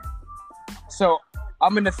over. So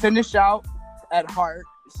I'm gonna finish out at Hart,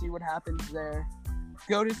 see what happens there.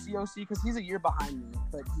 Go to COC because he's a year behind me,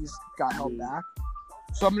 but he's got held back.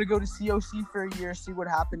 So I'm gonna go to COC for a year, see what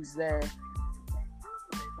happens there.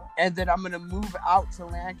 And then I'm gonna move out to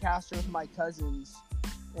Lancaster with my cousins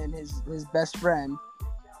and his best friend,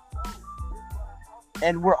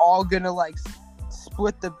 and we're all gonna like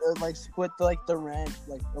split the rent,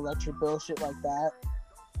 like electric bill, shit like that.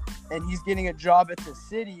 And he's getting a job at the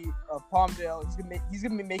city of Palmdale. He's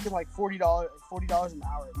gonna be making like $40 an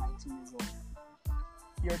hour at 19 years old.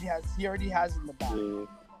 He already has in the back. Yeah.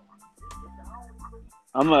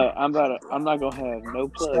 I'm not gonna have no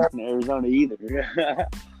plugs in Arizona either.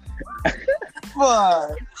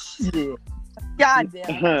 Fuck shit. God damn,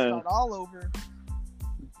 I'm gonna start all over.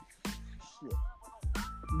 Shit.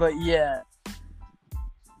 But yeah.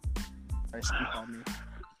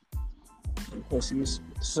 Pussies.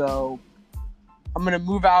 So I'm gonna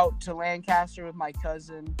move out to Lancaster with my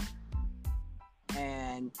cousin,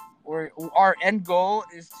 and our end goal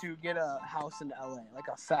is to get a house in LA, like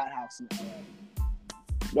a fat house in LA.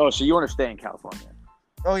 Oh, so you want to stay in California?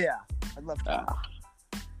 Oh yeah, I'd love to.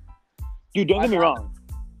 Dude, don't get me wrong.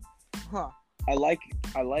 Huh? I like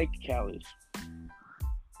Cali's.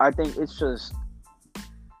 I think it's just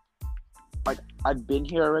like I've been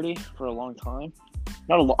here already for a long time.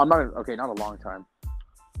 Not a long time,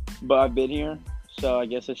 but I've been here, so I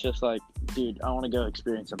guess it's just like, dude, I want to go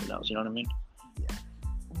experience something else. You know what I mean? Yeah.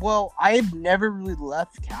 Well, I've never really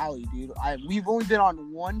left Cali, dude. We've only been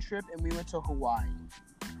on one trip, and we went to Hawaii.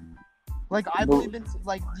 Like, I've only been to,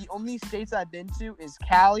 like, the only states I've been to is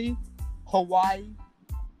Cali, Hawaii,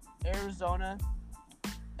 Arizona,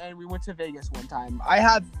 and we went to Vegas one time. I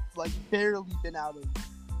have like barely been out of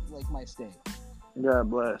like my state. God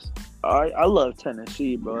bless. I love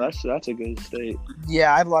Tennessee, bro. That's a good state.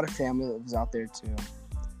 Yeah, I have a lot of family that lives out there too.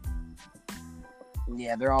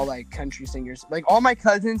 Yeah, they're all like country singers. Like all my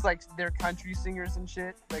cousins, like they're country singers and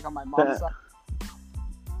shit. Like on my mom's side.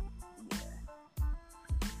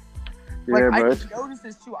 Like, Yeah, I bro. noticed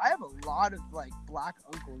this too. I have a lot of like black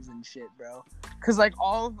uncles and shit, bro. Cause like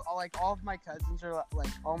all of my cousins are like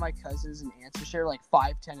all my cousins and aunts and shit are like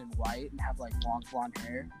 5'10" and white and have like long blonde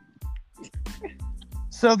hair.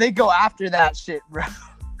 So they go after that shit, bro.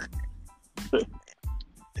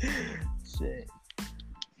 Shit.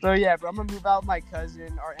 So yeah, bro, I'm gonna move out with my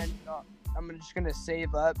cousin, I'm just gonna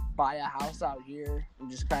save up, buy a house out here, and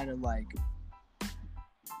just kind of like.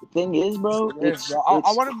 The thing is, bro, it's I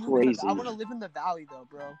want to crazy. I want to live in the valley, though,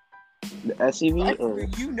 bro. The SUV, or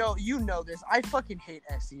you know this. I fucking hate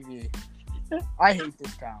SCV. I hate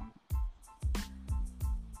this town.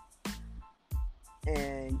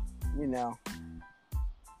 And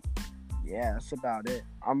yeah, that's about it.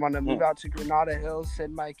 I'm gonna move out to Granada Hills,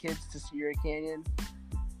 send my kids to Sierra Canyon.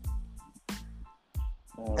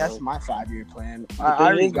 That's my 5-year plan. I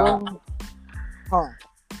already got. Huh?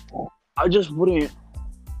 I just wouldn't.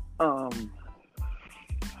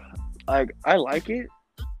 Like I like it.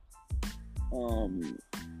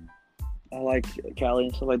 I like Cali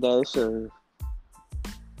and stuff like that. So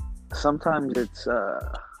sometimes it's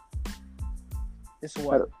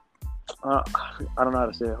what? I don't know how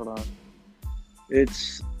to say it. Hold on.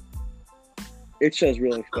 It's just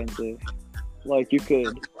really expensive. Like you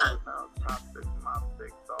could.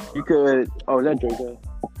 Oh, is that Draco?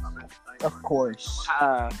 Of course.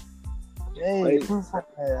 Hey.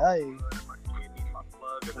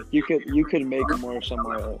 You could make more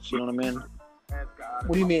somewhere else. You know what I mean?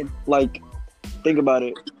 What do you mean? Like, think about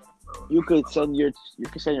it. You could send your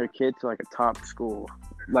kid to like a top school.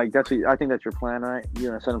 Like I think that's your plan, right?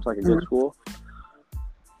 You're gonna send them to like a good school.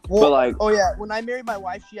 Well, but like, oh yeah, when I marry my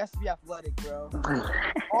wife, she has to be athletic, bro.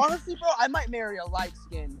 Honestly, bro, I might marry a light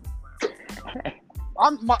skin.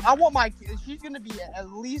 I want my kid. She's gonna be at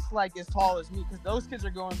least like as tall as me, because those kids are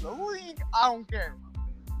going to the league. I don't care.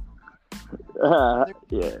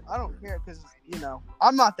 Yeah. I don't care because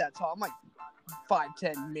I'm not that tall. I'm like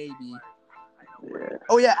 5'10" maybe. Yeah.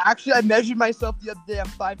 Oh yeah, actually, I measured myself the other day. I'm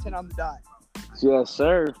 5'10" on the dot. Yes,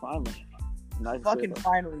 sir. Finally. Nice. Fucking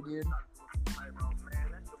finally, dude.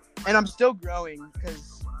 And I'm still growing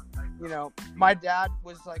because, my dad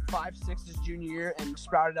was like 5'6" his junior year and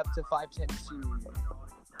sprouted up to 5'10" his senior year.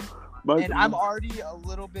 And I'm already a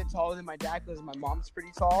little bit taller than my dad because my mom's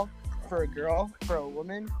pretty tall for a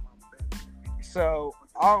woman. So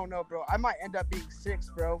I don't know, bro. I might end up being 6,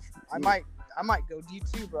 bro. I might go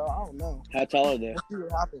D2, bro. I don't know. How tall are they? Let's see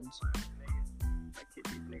what happens.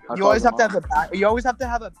 You always have to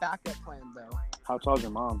have a backup plan, though. How tall is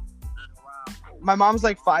your mom? My mom's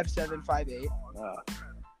like 5'7", 5'8".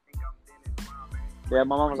 Yeah,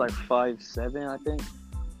 my mom was like 5'7", I think,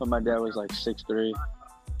 but my dad was like 6'3".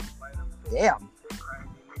 Damn.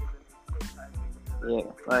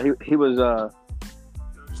 Yeah, he was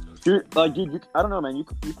dude, I don't know, man. You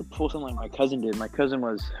could pull something like my cousin did. My cousin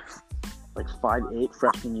was like 5'8"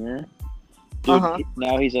 freshman year. Dude,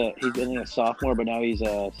 now he's only a sophomore, but now he's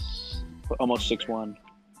almost 6'1".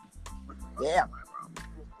 Damn.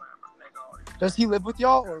 Does he live with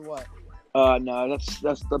y'all or what? No,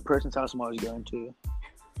 that's the person's house I'm always going to.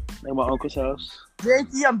 Like my uncle's house.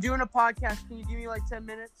 Jakey, I'm doing a podcast. Can you give me like 10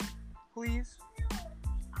 minutes, please?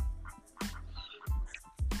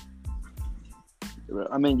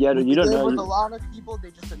 I mean, yeah, dude, you don't know. With a lot of people,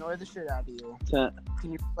 they just annoy the shit out of you.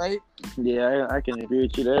 Can you relate? Yeah, I can agree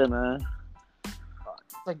with you there, man.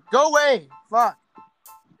 Like, go away. Fuck.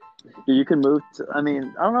 Dude, you can move to, I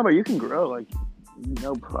mean, I don't know, but you can grow, like,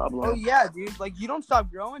 no problem. Oh, yeah, dude. Like, you don't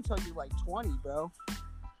stop growing until you're, like, 20, bro.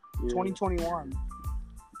 Yeah. 2021.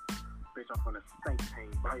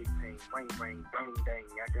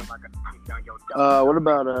 What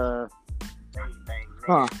about,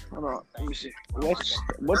 Huh. Hold on, let me see. What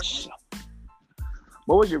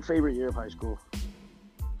was your favorite year of high school?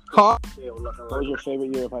 Huh? What was your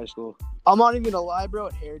favorite year of high school? I'm not even gonna lie, bro,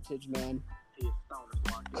 at Heritage, man.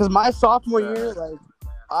 Because my sophomore year, like,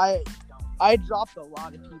 I dropped a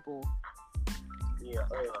lot of people.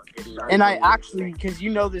 And I actually, because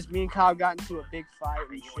this, me and Kyle got into a big fight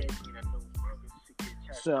and shit.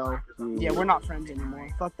 So, yeah, we're not friends anymore.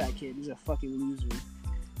 Fuck that kid. He's a fucking loser.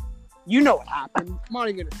 You know what happened. I'm not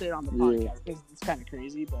even gonna say it on the podcast because it's kind of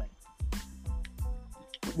crazy, but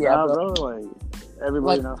yeah, bro. Like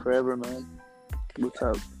everybody, not forever, man. What's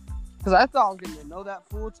up? Because I thought I was gonna know that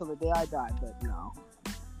fool till the day I died, but no.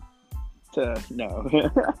 No.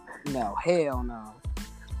 No, hell no.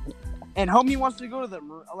 And homie wants to go to the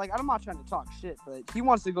like. I'm not trying to talk shit, but he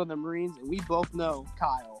wants to go to the Marines, and we both know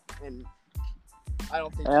Kyle, and I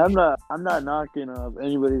don't think. Hey, I'm not knocking off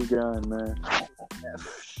anybody's gun, man.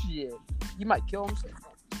 Shit, you might kill him.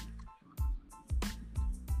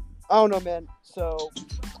 I don't know, man. So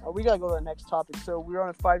we gotta go to the next topic. So we're on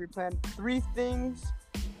a 5-year plan. 3 things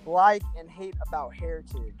like and hate about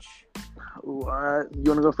Heritage. What? You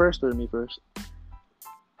want to go first or me first?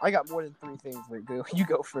 I got more than 3 things. Wait, go. You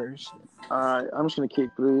go first. Alright, I'm just gonna keep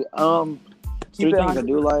 3. Keep 3 it things I 100.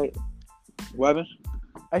 do like. Weapon?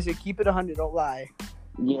 I said keep it 100. Don't lie.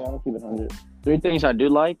 Yeah, I'll keep it 100. 3 things I do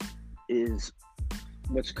like is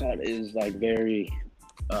what's called is like very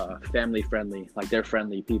family friendly. Like they're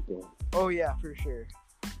friendly people. Oh yeah, for sure.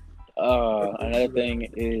 Another thing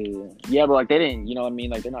is but like they didn't, you know what I mean?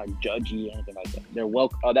 Like they're not judgy or anything like that. They're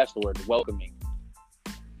that's the word, welcoming.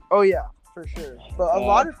 Oh yeah, for sure. But a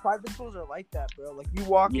lot of private schools are like that, bro. Like you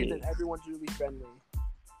walk in and everyone's really friendly.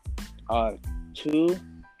 2,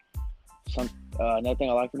 another thing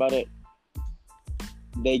I liked about it,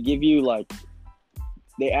 they give you like,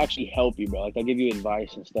 they actually help you, bro. Like they give you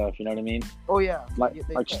advice and stuff. You know what I mean? Oh yeah,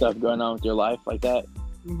 like stuff going on with your life like that.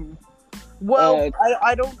 Mm-hmm. Well,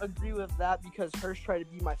 I don't agree with that because Hirsch tried to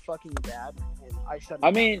be my fucking dad, and I shouldn't. I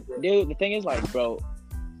mean, dude, the thing is, like, bro,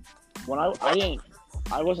 when I wasn't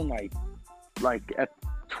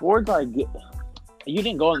towards like, you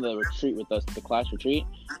didn't go on the retreat with us, the class retreat,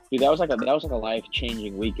 dude. That was like a life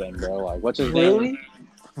changing weekend, bro. Like, what's his name?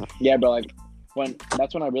 Yeah, bro. Like,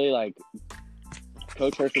 that's when I really like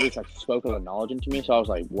Coach Hirsch just like spoke a lot of knowledge into me. So I was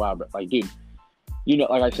like, wow, but like, dude, you know,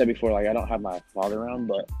 like I said before, like I don't have my father around,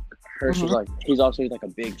 but Hirsch was like, he's also like a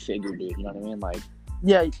big figure, dude. You know what I mean? Like,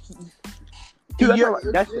 yeah. Dude,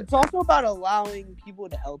 it's also about allowing people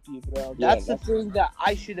to help you, bro. That's the thing that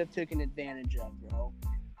I should have taken advantage of, bro.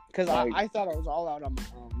 Because I thought I was all out on my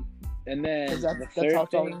own. And then the third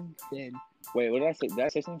thing. Wait, what did I say? Did I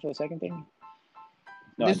say something for the second thing?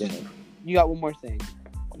 No, I didn't. You got one more thing.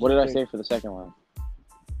 What did I say for the second one?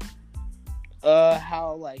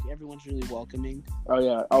 How like everyone's really welcoming. Oh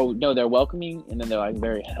yeah. Oh no, they're welcoming, and then they're like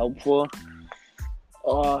very helpful.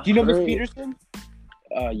 Do you know Miss Peterson?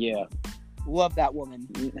 Yeah. Love that woman.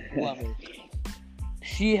 Love her.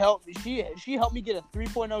 She helped me get a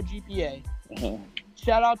 3.0 GPA.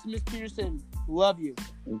 Shout out to Miss Peterson. Love you.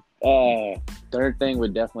 Third thing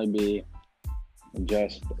would definitely be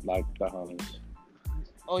just like the homies.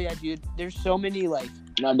 Oh yeah, dude. There's so many like.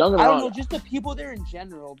 No, don't get me wrong. I don't know, just the people there in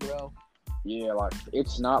general, bro. Yeah, like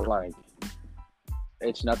it's nothing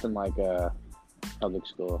like a public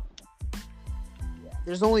school. Yeah,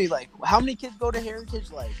 there's only like how many kids go to Heritage?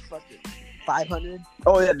 Like fucking 500.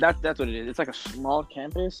 Oh yeah, that's what it is. It's like a small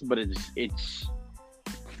campus, but it's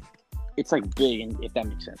like big, if that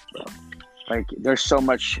makes sense, bro. Like there's so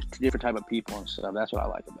much different type of people and stuff. That's what I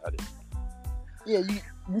like about it. Yeah,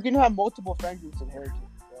 you can have multiple friend groups in Heritage,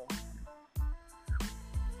 bro.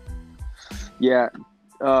 Yeah.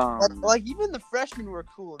 Like even the freshmen were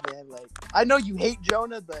cool, man. Like I know you hate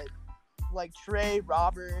Jonah, but like Trey,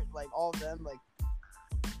 Robert, like all of them, like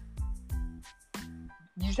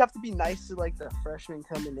you just have to be nice to like the freshmen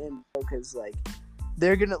coming in, bro, because like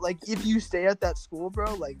they're gonna like if you stay at that school,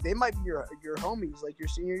 bro, like they might be your homies like your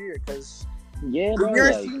senior year, because bro, you're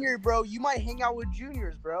a senior, bro. You might hang out with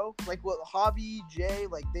juniors, bro. Like what Javi, Jay,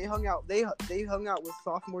 like they hung out with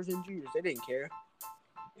sophomores and juniors. They didn't care.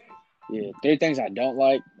 Yeah, 3 things I don't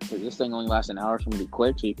like. This thing only lasts an hour, so I'm gonna be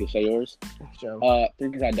quick, so you can say yours. Sure. 3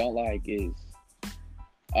 things I don't like is,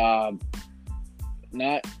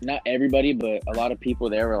 not everybody, but a lot of people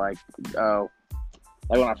there were like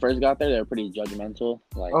when I first got there, they were pretty judgmental,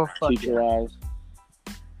 like teacher-wise.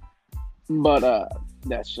 Yeah. But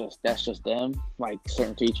that's just them. Like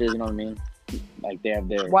certain teachers, you know what I mean? Like they have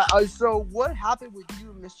their. So what happened with you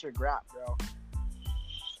and Mr. Grapp, bro?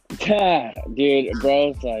 Dude,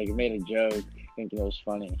 bro, like made a joke thinking it was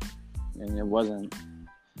funny, and it wasn't.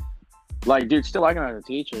 Like, dude, still like him as a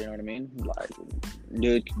teacher, you know what I mean? Like,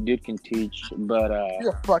 dude can teach, but he's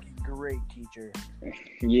a fucking great teacher.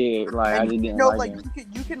 Yeah, like I didn't like him.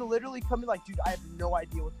 You can literally come in like, dude, I have no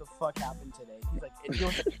idea what the fuck happened today. He's like,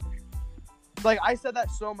 like I said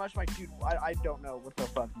that so much, like, dude, I don't know what the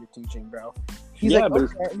fuck you're teaching, bro. He's like,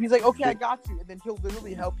 okay, I got you, and then he'll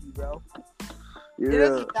literally help you, bro. Yeah. It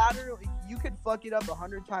doesn't matter. You could fuck it up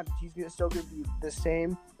 100 times. He's still gonna be the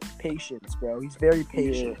same patience, bro. He's very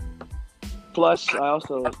patient. Yeah. Plus,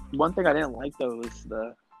 one thing I didn't like though was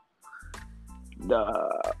the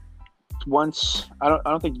once I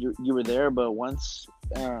don't think you were there, but once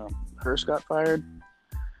Hirsch got fired,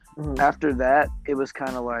 after that it was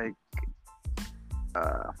kind of like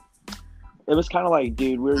uh, it was kind of like,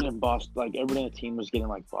 dude, we were getting bossed. Like everybody on the team was getting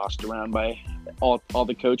like bossed around by all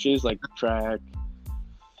the coaches, like track,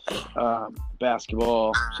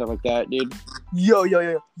 basketball, stuff like that, dude. Yo.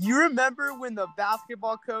 You remember when the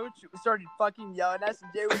basketball coach started fucking yelling at us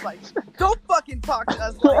and Jay was like, don't fucking talk to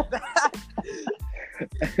us like that.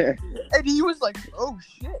 And he was like, oh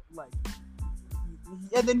shit. Like,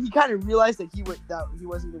 and then he kind of realized that he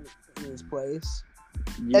wasn't in his place.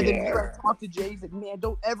 Yeah. And then he like talked to Jay. He's like, man,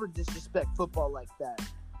 don't ever disrespect football like that.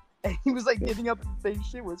 And he was like getting up and saying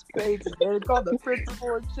shit was crazy. And he called the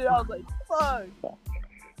principal and shit. I was like, fuck.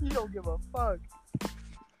 You don't give a fuck.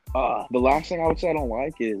 The last thing I would say I don't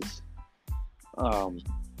like is, I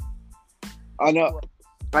know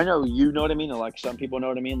you know what I mean, or like some people know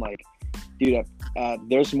what I mean. Like, dude,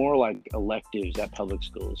 there's more like electives at public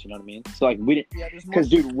schools. You know what I mean? So like we didn't, because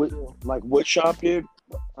dude, like woodshop, dude.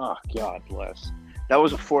 Oh God bless. That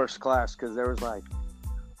was a forced class because there was like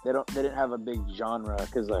they didn't have a big genre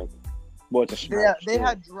because like it's a small they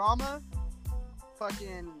had drama,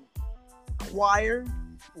 fucking choir,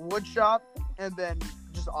 woodshop, and then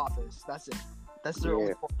just office. That's it. That's their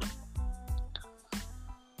only focus.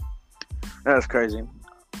 That's crazy.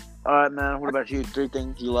 All right, man. What about you? 3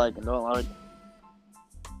 things you like and don't like?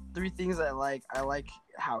 3 things I like. I like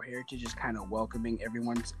how Heritage is kind of welcoming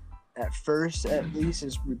everyone. At first, at least,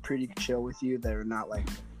 is pretty chill with you. They're not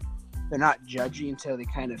judgy until they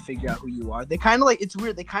kind of figure out who you are. They kind of like, it's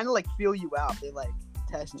weird. They kind of like feel you out. They like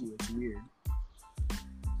test you. It's weird.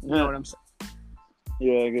 You know what I'm saying?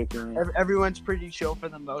 Yeah, good thing. Everyone's pretty chill for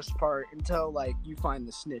the most part until like you find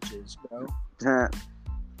the snitches, bro.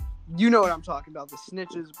 You know what I'm talking about, the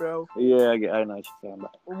snitches, bro. Yeah, I know what you're talking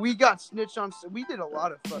about. We got snitched on. We did a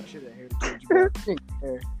lot of fuck shit at Heritage, bro.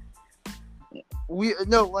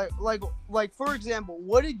 Like for example,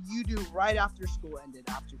 what did you do right after school ended?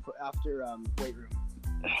 After weight room.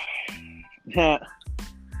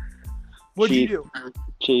 What'd you do?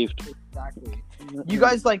 Chiefed. Exactly. You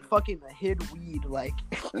guys like fucking hid weed like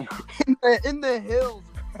in the hills,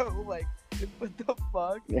 bro. Like, what the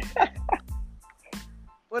fuck?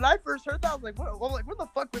 When I first heard that, I was like, "What? Well, like, where the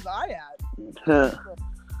fuck was I at?"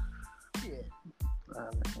 Shit.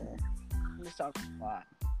 This sounds a lot.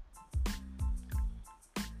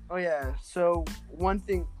 Oh yeah. So one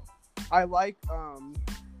thing I like, all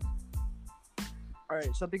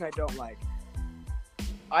right, something I don't like.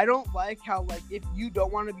 I don't like how, like, if you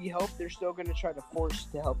don't want to be helped, they're still going to try to force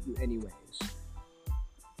to help you anyways.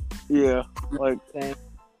 Yeah, like, they're,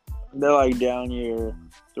 like, down your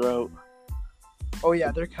throat. Oh,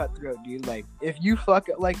 yeah, they're cutthroat, dude. Like, if you fuck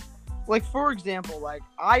up, like, for example, like,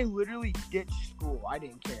 I literally ditched school. I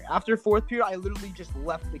didn't care. After 4th period, I literally just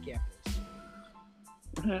left the campus.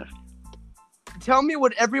 Tell me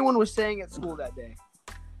what everyone was saying at school that day.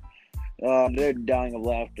 They're dying of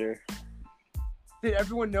laughter. Did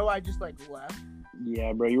everyone know I just, like, left?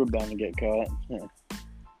 Yeah, bro, you were bound to get caught.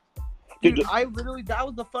 Dude, I literally, that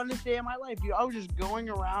was the funnest day of my life, dude. I was just going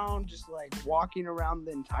around, just, like, walking around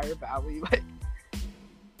the entire valley. Like,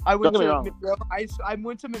 I went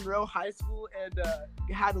to Monroe High School and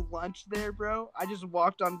had lunch there, bro. I just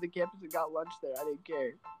walked onto the campus and got lunch there. I didn't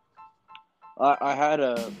care. I had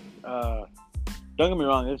a... don't get me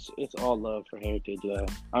wrong, it's all love for Heritage.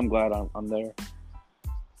 I'm glad I'm there.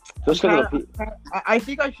 Just because I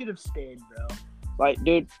think I should have stayed, bro. Like,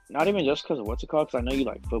 dude, not even just because of what's it called, because I know you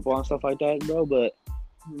like football and stuff like that, bro, but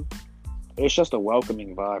it's just a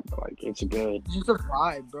welcoming vibe. Like, it's good. It's just a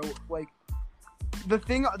vibe, bro. Like, another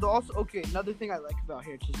thing I like about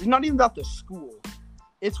Heritage, it's not even about the school.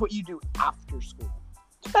 It's what you do after school.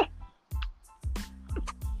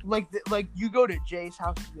 Like you go to Jay's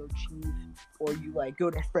house, you go chief, or you, like,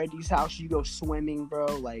 go to Freddie's house, you go swimming, bro.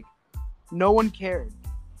 Like, no one cared.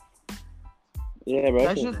 Yeah, bro.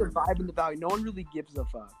 That's just the vibe in the valley. No one really gives a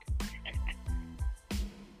fuck.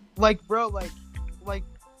 Like, bro, like,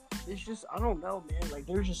 it's just, I don't know, man. Like,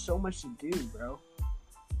 there's just so much to do, bro.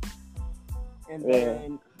 And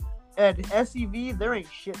then at SEV, there ain't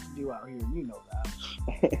shit to do out here. You know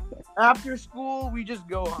that. After school, we just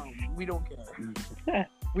go home. We don't care.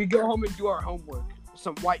 We go home and do our homework.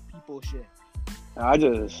 Some white people shit. I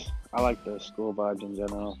like the school vibes in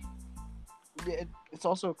general. Yeah, it's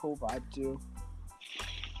also a cool vibe, too.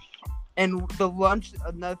 And the lunch,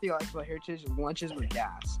 another thing I like about Heritage, lunches were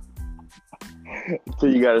gas. So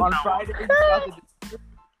you guys... On Friday,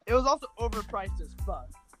 it was also overpriced as fuck.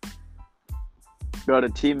 Bro, the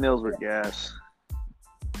team meals were gas.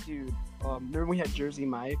 Dude, remember we had Jersey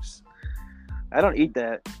Mike's? I don't eat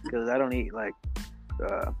that, because I don't eat, like,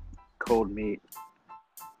 cold meat.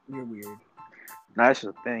 You're weird. That's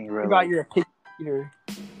the thing, bro. You got your picky eater.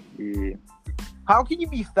 Yeah. How can you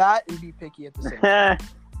be fat and be picky at the same time?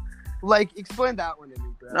 Like, explain that one to me,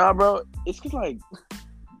 bro. Nah, bro. It's cause like,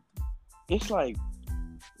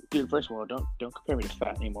 dude. First of all, don't compare me to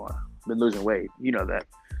fat anymore. Been losing weight, you know that.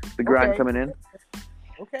 The grind coming in.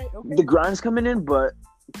 Okay. The grind's coming in, but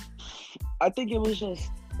I think it was just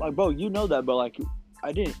like, bro, you know that, bro. Like,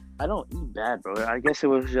 I don't eat bad, bro. I guess it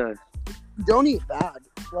was just. Don't eat bad.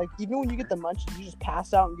 Like, even when you get the munchies, you just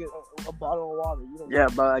pass out and get a bottle of water. You don't Yeah,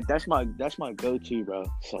 but like that's my go-to, bro.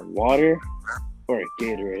 Some water or a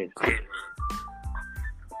Gatorade.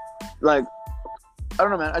 Like, I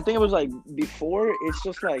don't know, man. I think it was like before. It's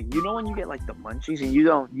just like, you know, when you get like the munchies and you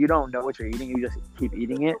don't know what you're eating, you just keep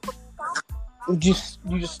eating it. You just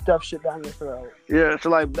stuff shit down your throat. Yeah, so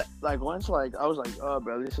like once like I was like, oh,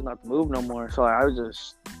 bro, this is not the move no more. So like, I would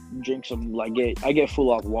just drink some I get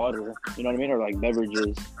full off water, you know what I mean, or like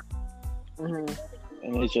beverages, Mm-hmm.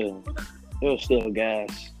 and it was still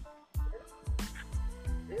gas.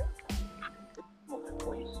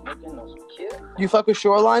 You fuck with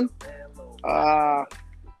Shoreline?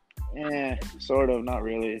 Sort of, not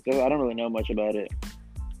really. I don't really know much about it.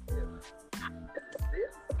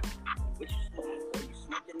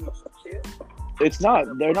 It's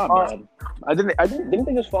not. They're not bad. I didn't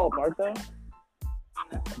they just fall apart though?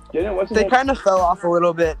 They kind of fell off a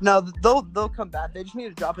little bit. No, they'll come back. They just need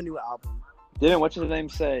to drop a new album. Didn't what's his name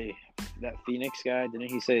say that Phoenix guy? Didn't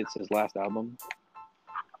he say it's his last album?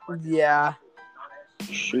 Yeah.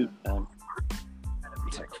 Shoot, man.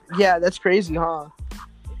 Yeah, that's crazy, huh?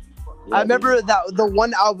 Yeah, I remember that the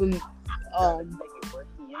one album,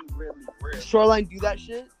 Shoreline Do That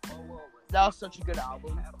Shit. That was such a good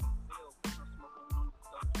album.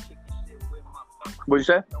 What'd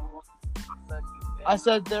you say? I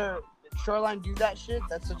said their Shoreline Do That Shit.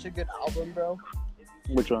 That's such a good album, bro.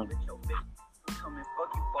 Which one?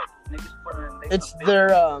 It's their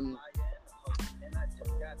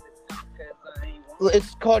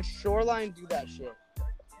it's called Shoreline Do That Shit.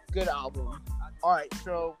 Good album. All right,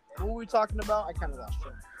 so what were we talking about? I kind of lost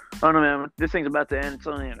you. I don't know, man. This thing's about to end. It's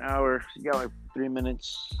only an hour. You got like 3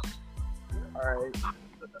 minutes. All right.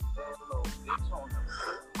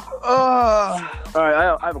 All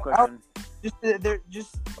right, I have a question.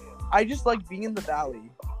 I just like being in the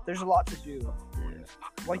valley. There's a lot to do.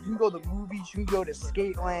 Like, you can go to the movies, you can go to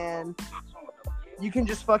Skateland. You can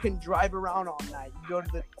just fucking drive around all night. You go to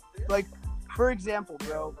the, like, for example,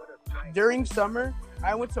 bro, during summer,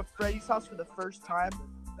 I went to Freddy's house for the first time.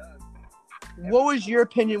 What was your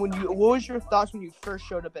opinion what was your thoughts when you first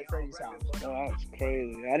showed up at Freddy's house? Oh, that's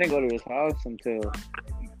crazy. I didn't go to his house until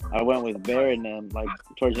I went with Bear and them, like,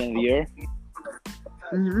 towards the end of the year.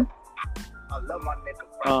 Mm-hmm.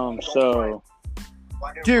 So...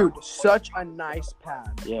 Dude, such a nice pad.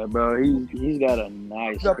 Yeah, bro, he's got a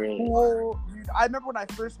nice The grid. pool, dude, I remember when I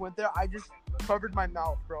first went there, I just covered my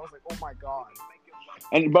mouth, bro. I was like, oh my god.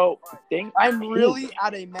 And, bro, I'm really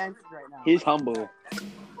at a mansion right now. He's humble.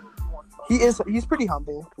 He's pretty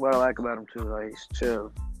humble. What I like about him, too, like, he's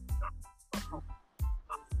chill.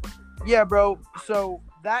 Yeah, bro. So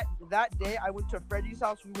that day, I went to Freddy's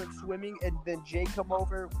house. We went swimming, and then Jay come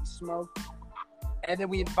over. We smoked, and then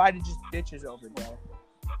we invited just bitches over, bro.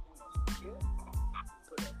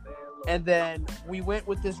 And then we went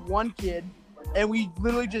with this one kid, and we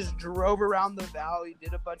literally just drove around the valley,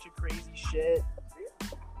 did a bunch of crazy shit,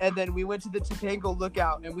 and then we went to the Topanga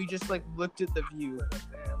Lookout, and we just like looked at the view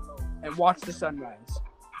and watched the sunrise.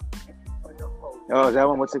 Oh, is that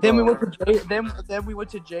one? What's it Then we called? went to Jay, then we went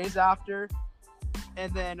to Jay's after,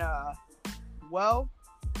 and then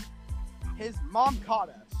his mom caught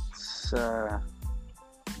us.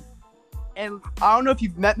 And I don't know if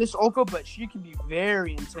you've met Miss Oko, but she can be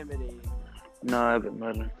very intimidating. No, I haven't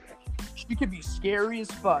met her. She can be scary as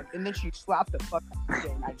fuck, and then she slapped the fuck out of Jay,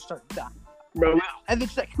 and I just started dying. Bro, And then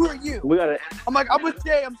she's like, "Who are you?" we gotta I'm like, "I'm with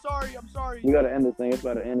Jay. I'm sorry. we gotta end this thing. It's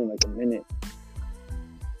about to end in like a minute.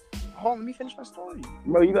 Hold on, let me finish my story.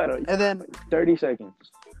 Bro, you gotta And then 30 seconds.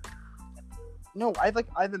 no, I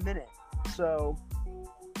have a minute. So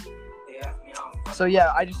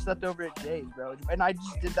yeah, I just slept over at Jay's, bro, and I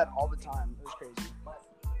just did that all the time. It was crazy.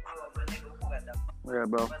 Yeah,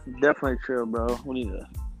 bro. Definitely chill, bro. We need to.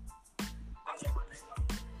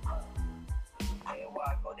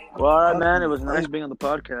 Well, all right, man. It was nice being on the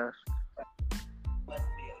podcast.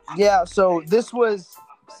 Yeah, so this was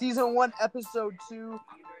season 1, episode 2.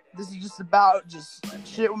 This is just about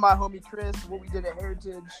shit with my homie Chris, what we did at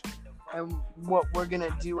Heritage, and what we're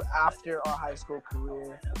gonna do after our high school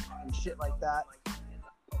career and shit like that.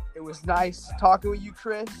 It was nice talking with you,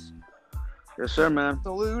 Chris. Yes, sir, man.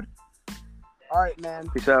 Salute. All right, man.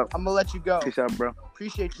 Peace out. I'm gonna let you go. Peace out, bro.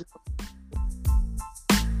 Appreciate you.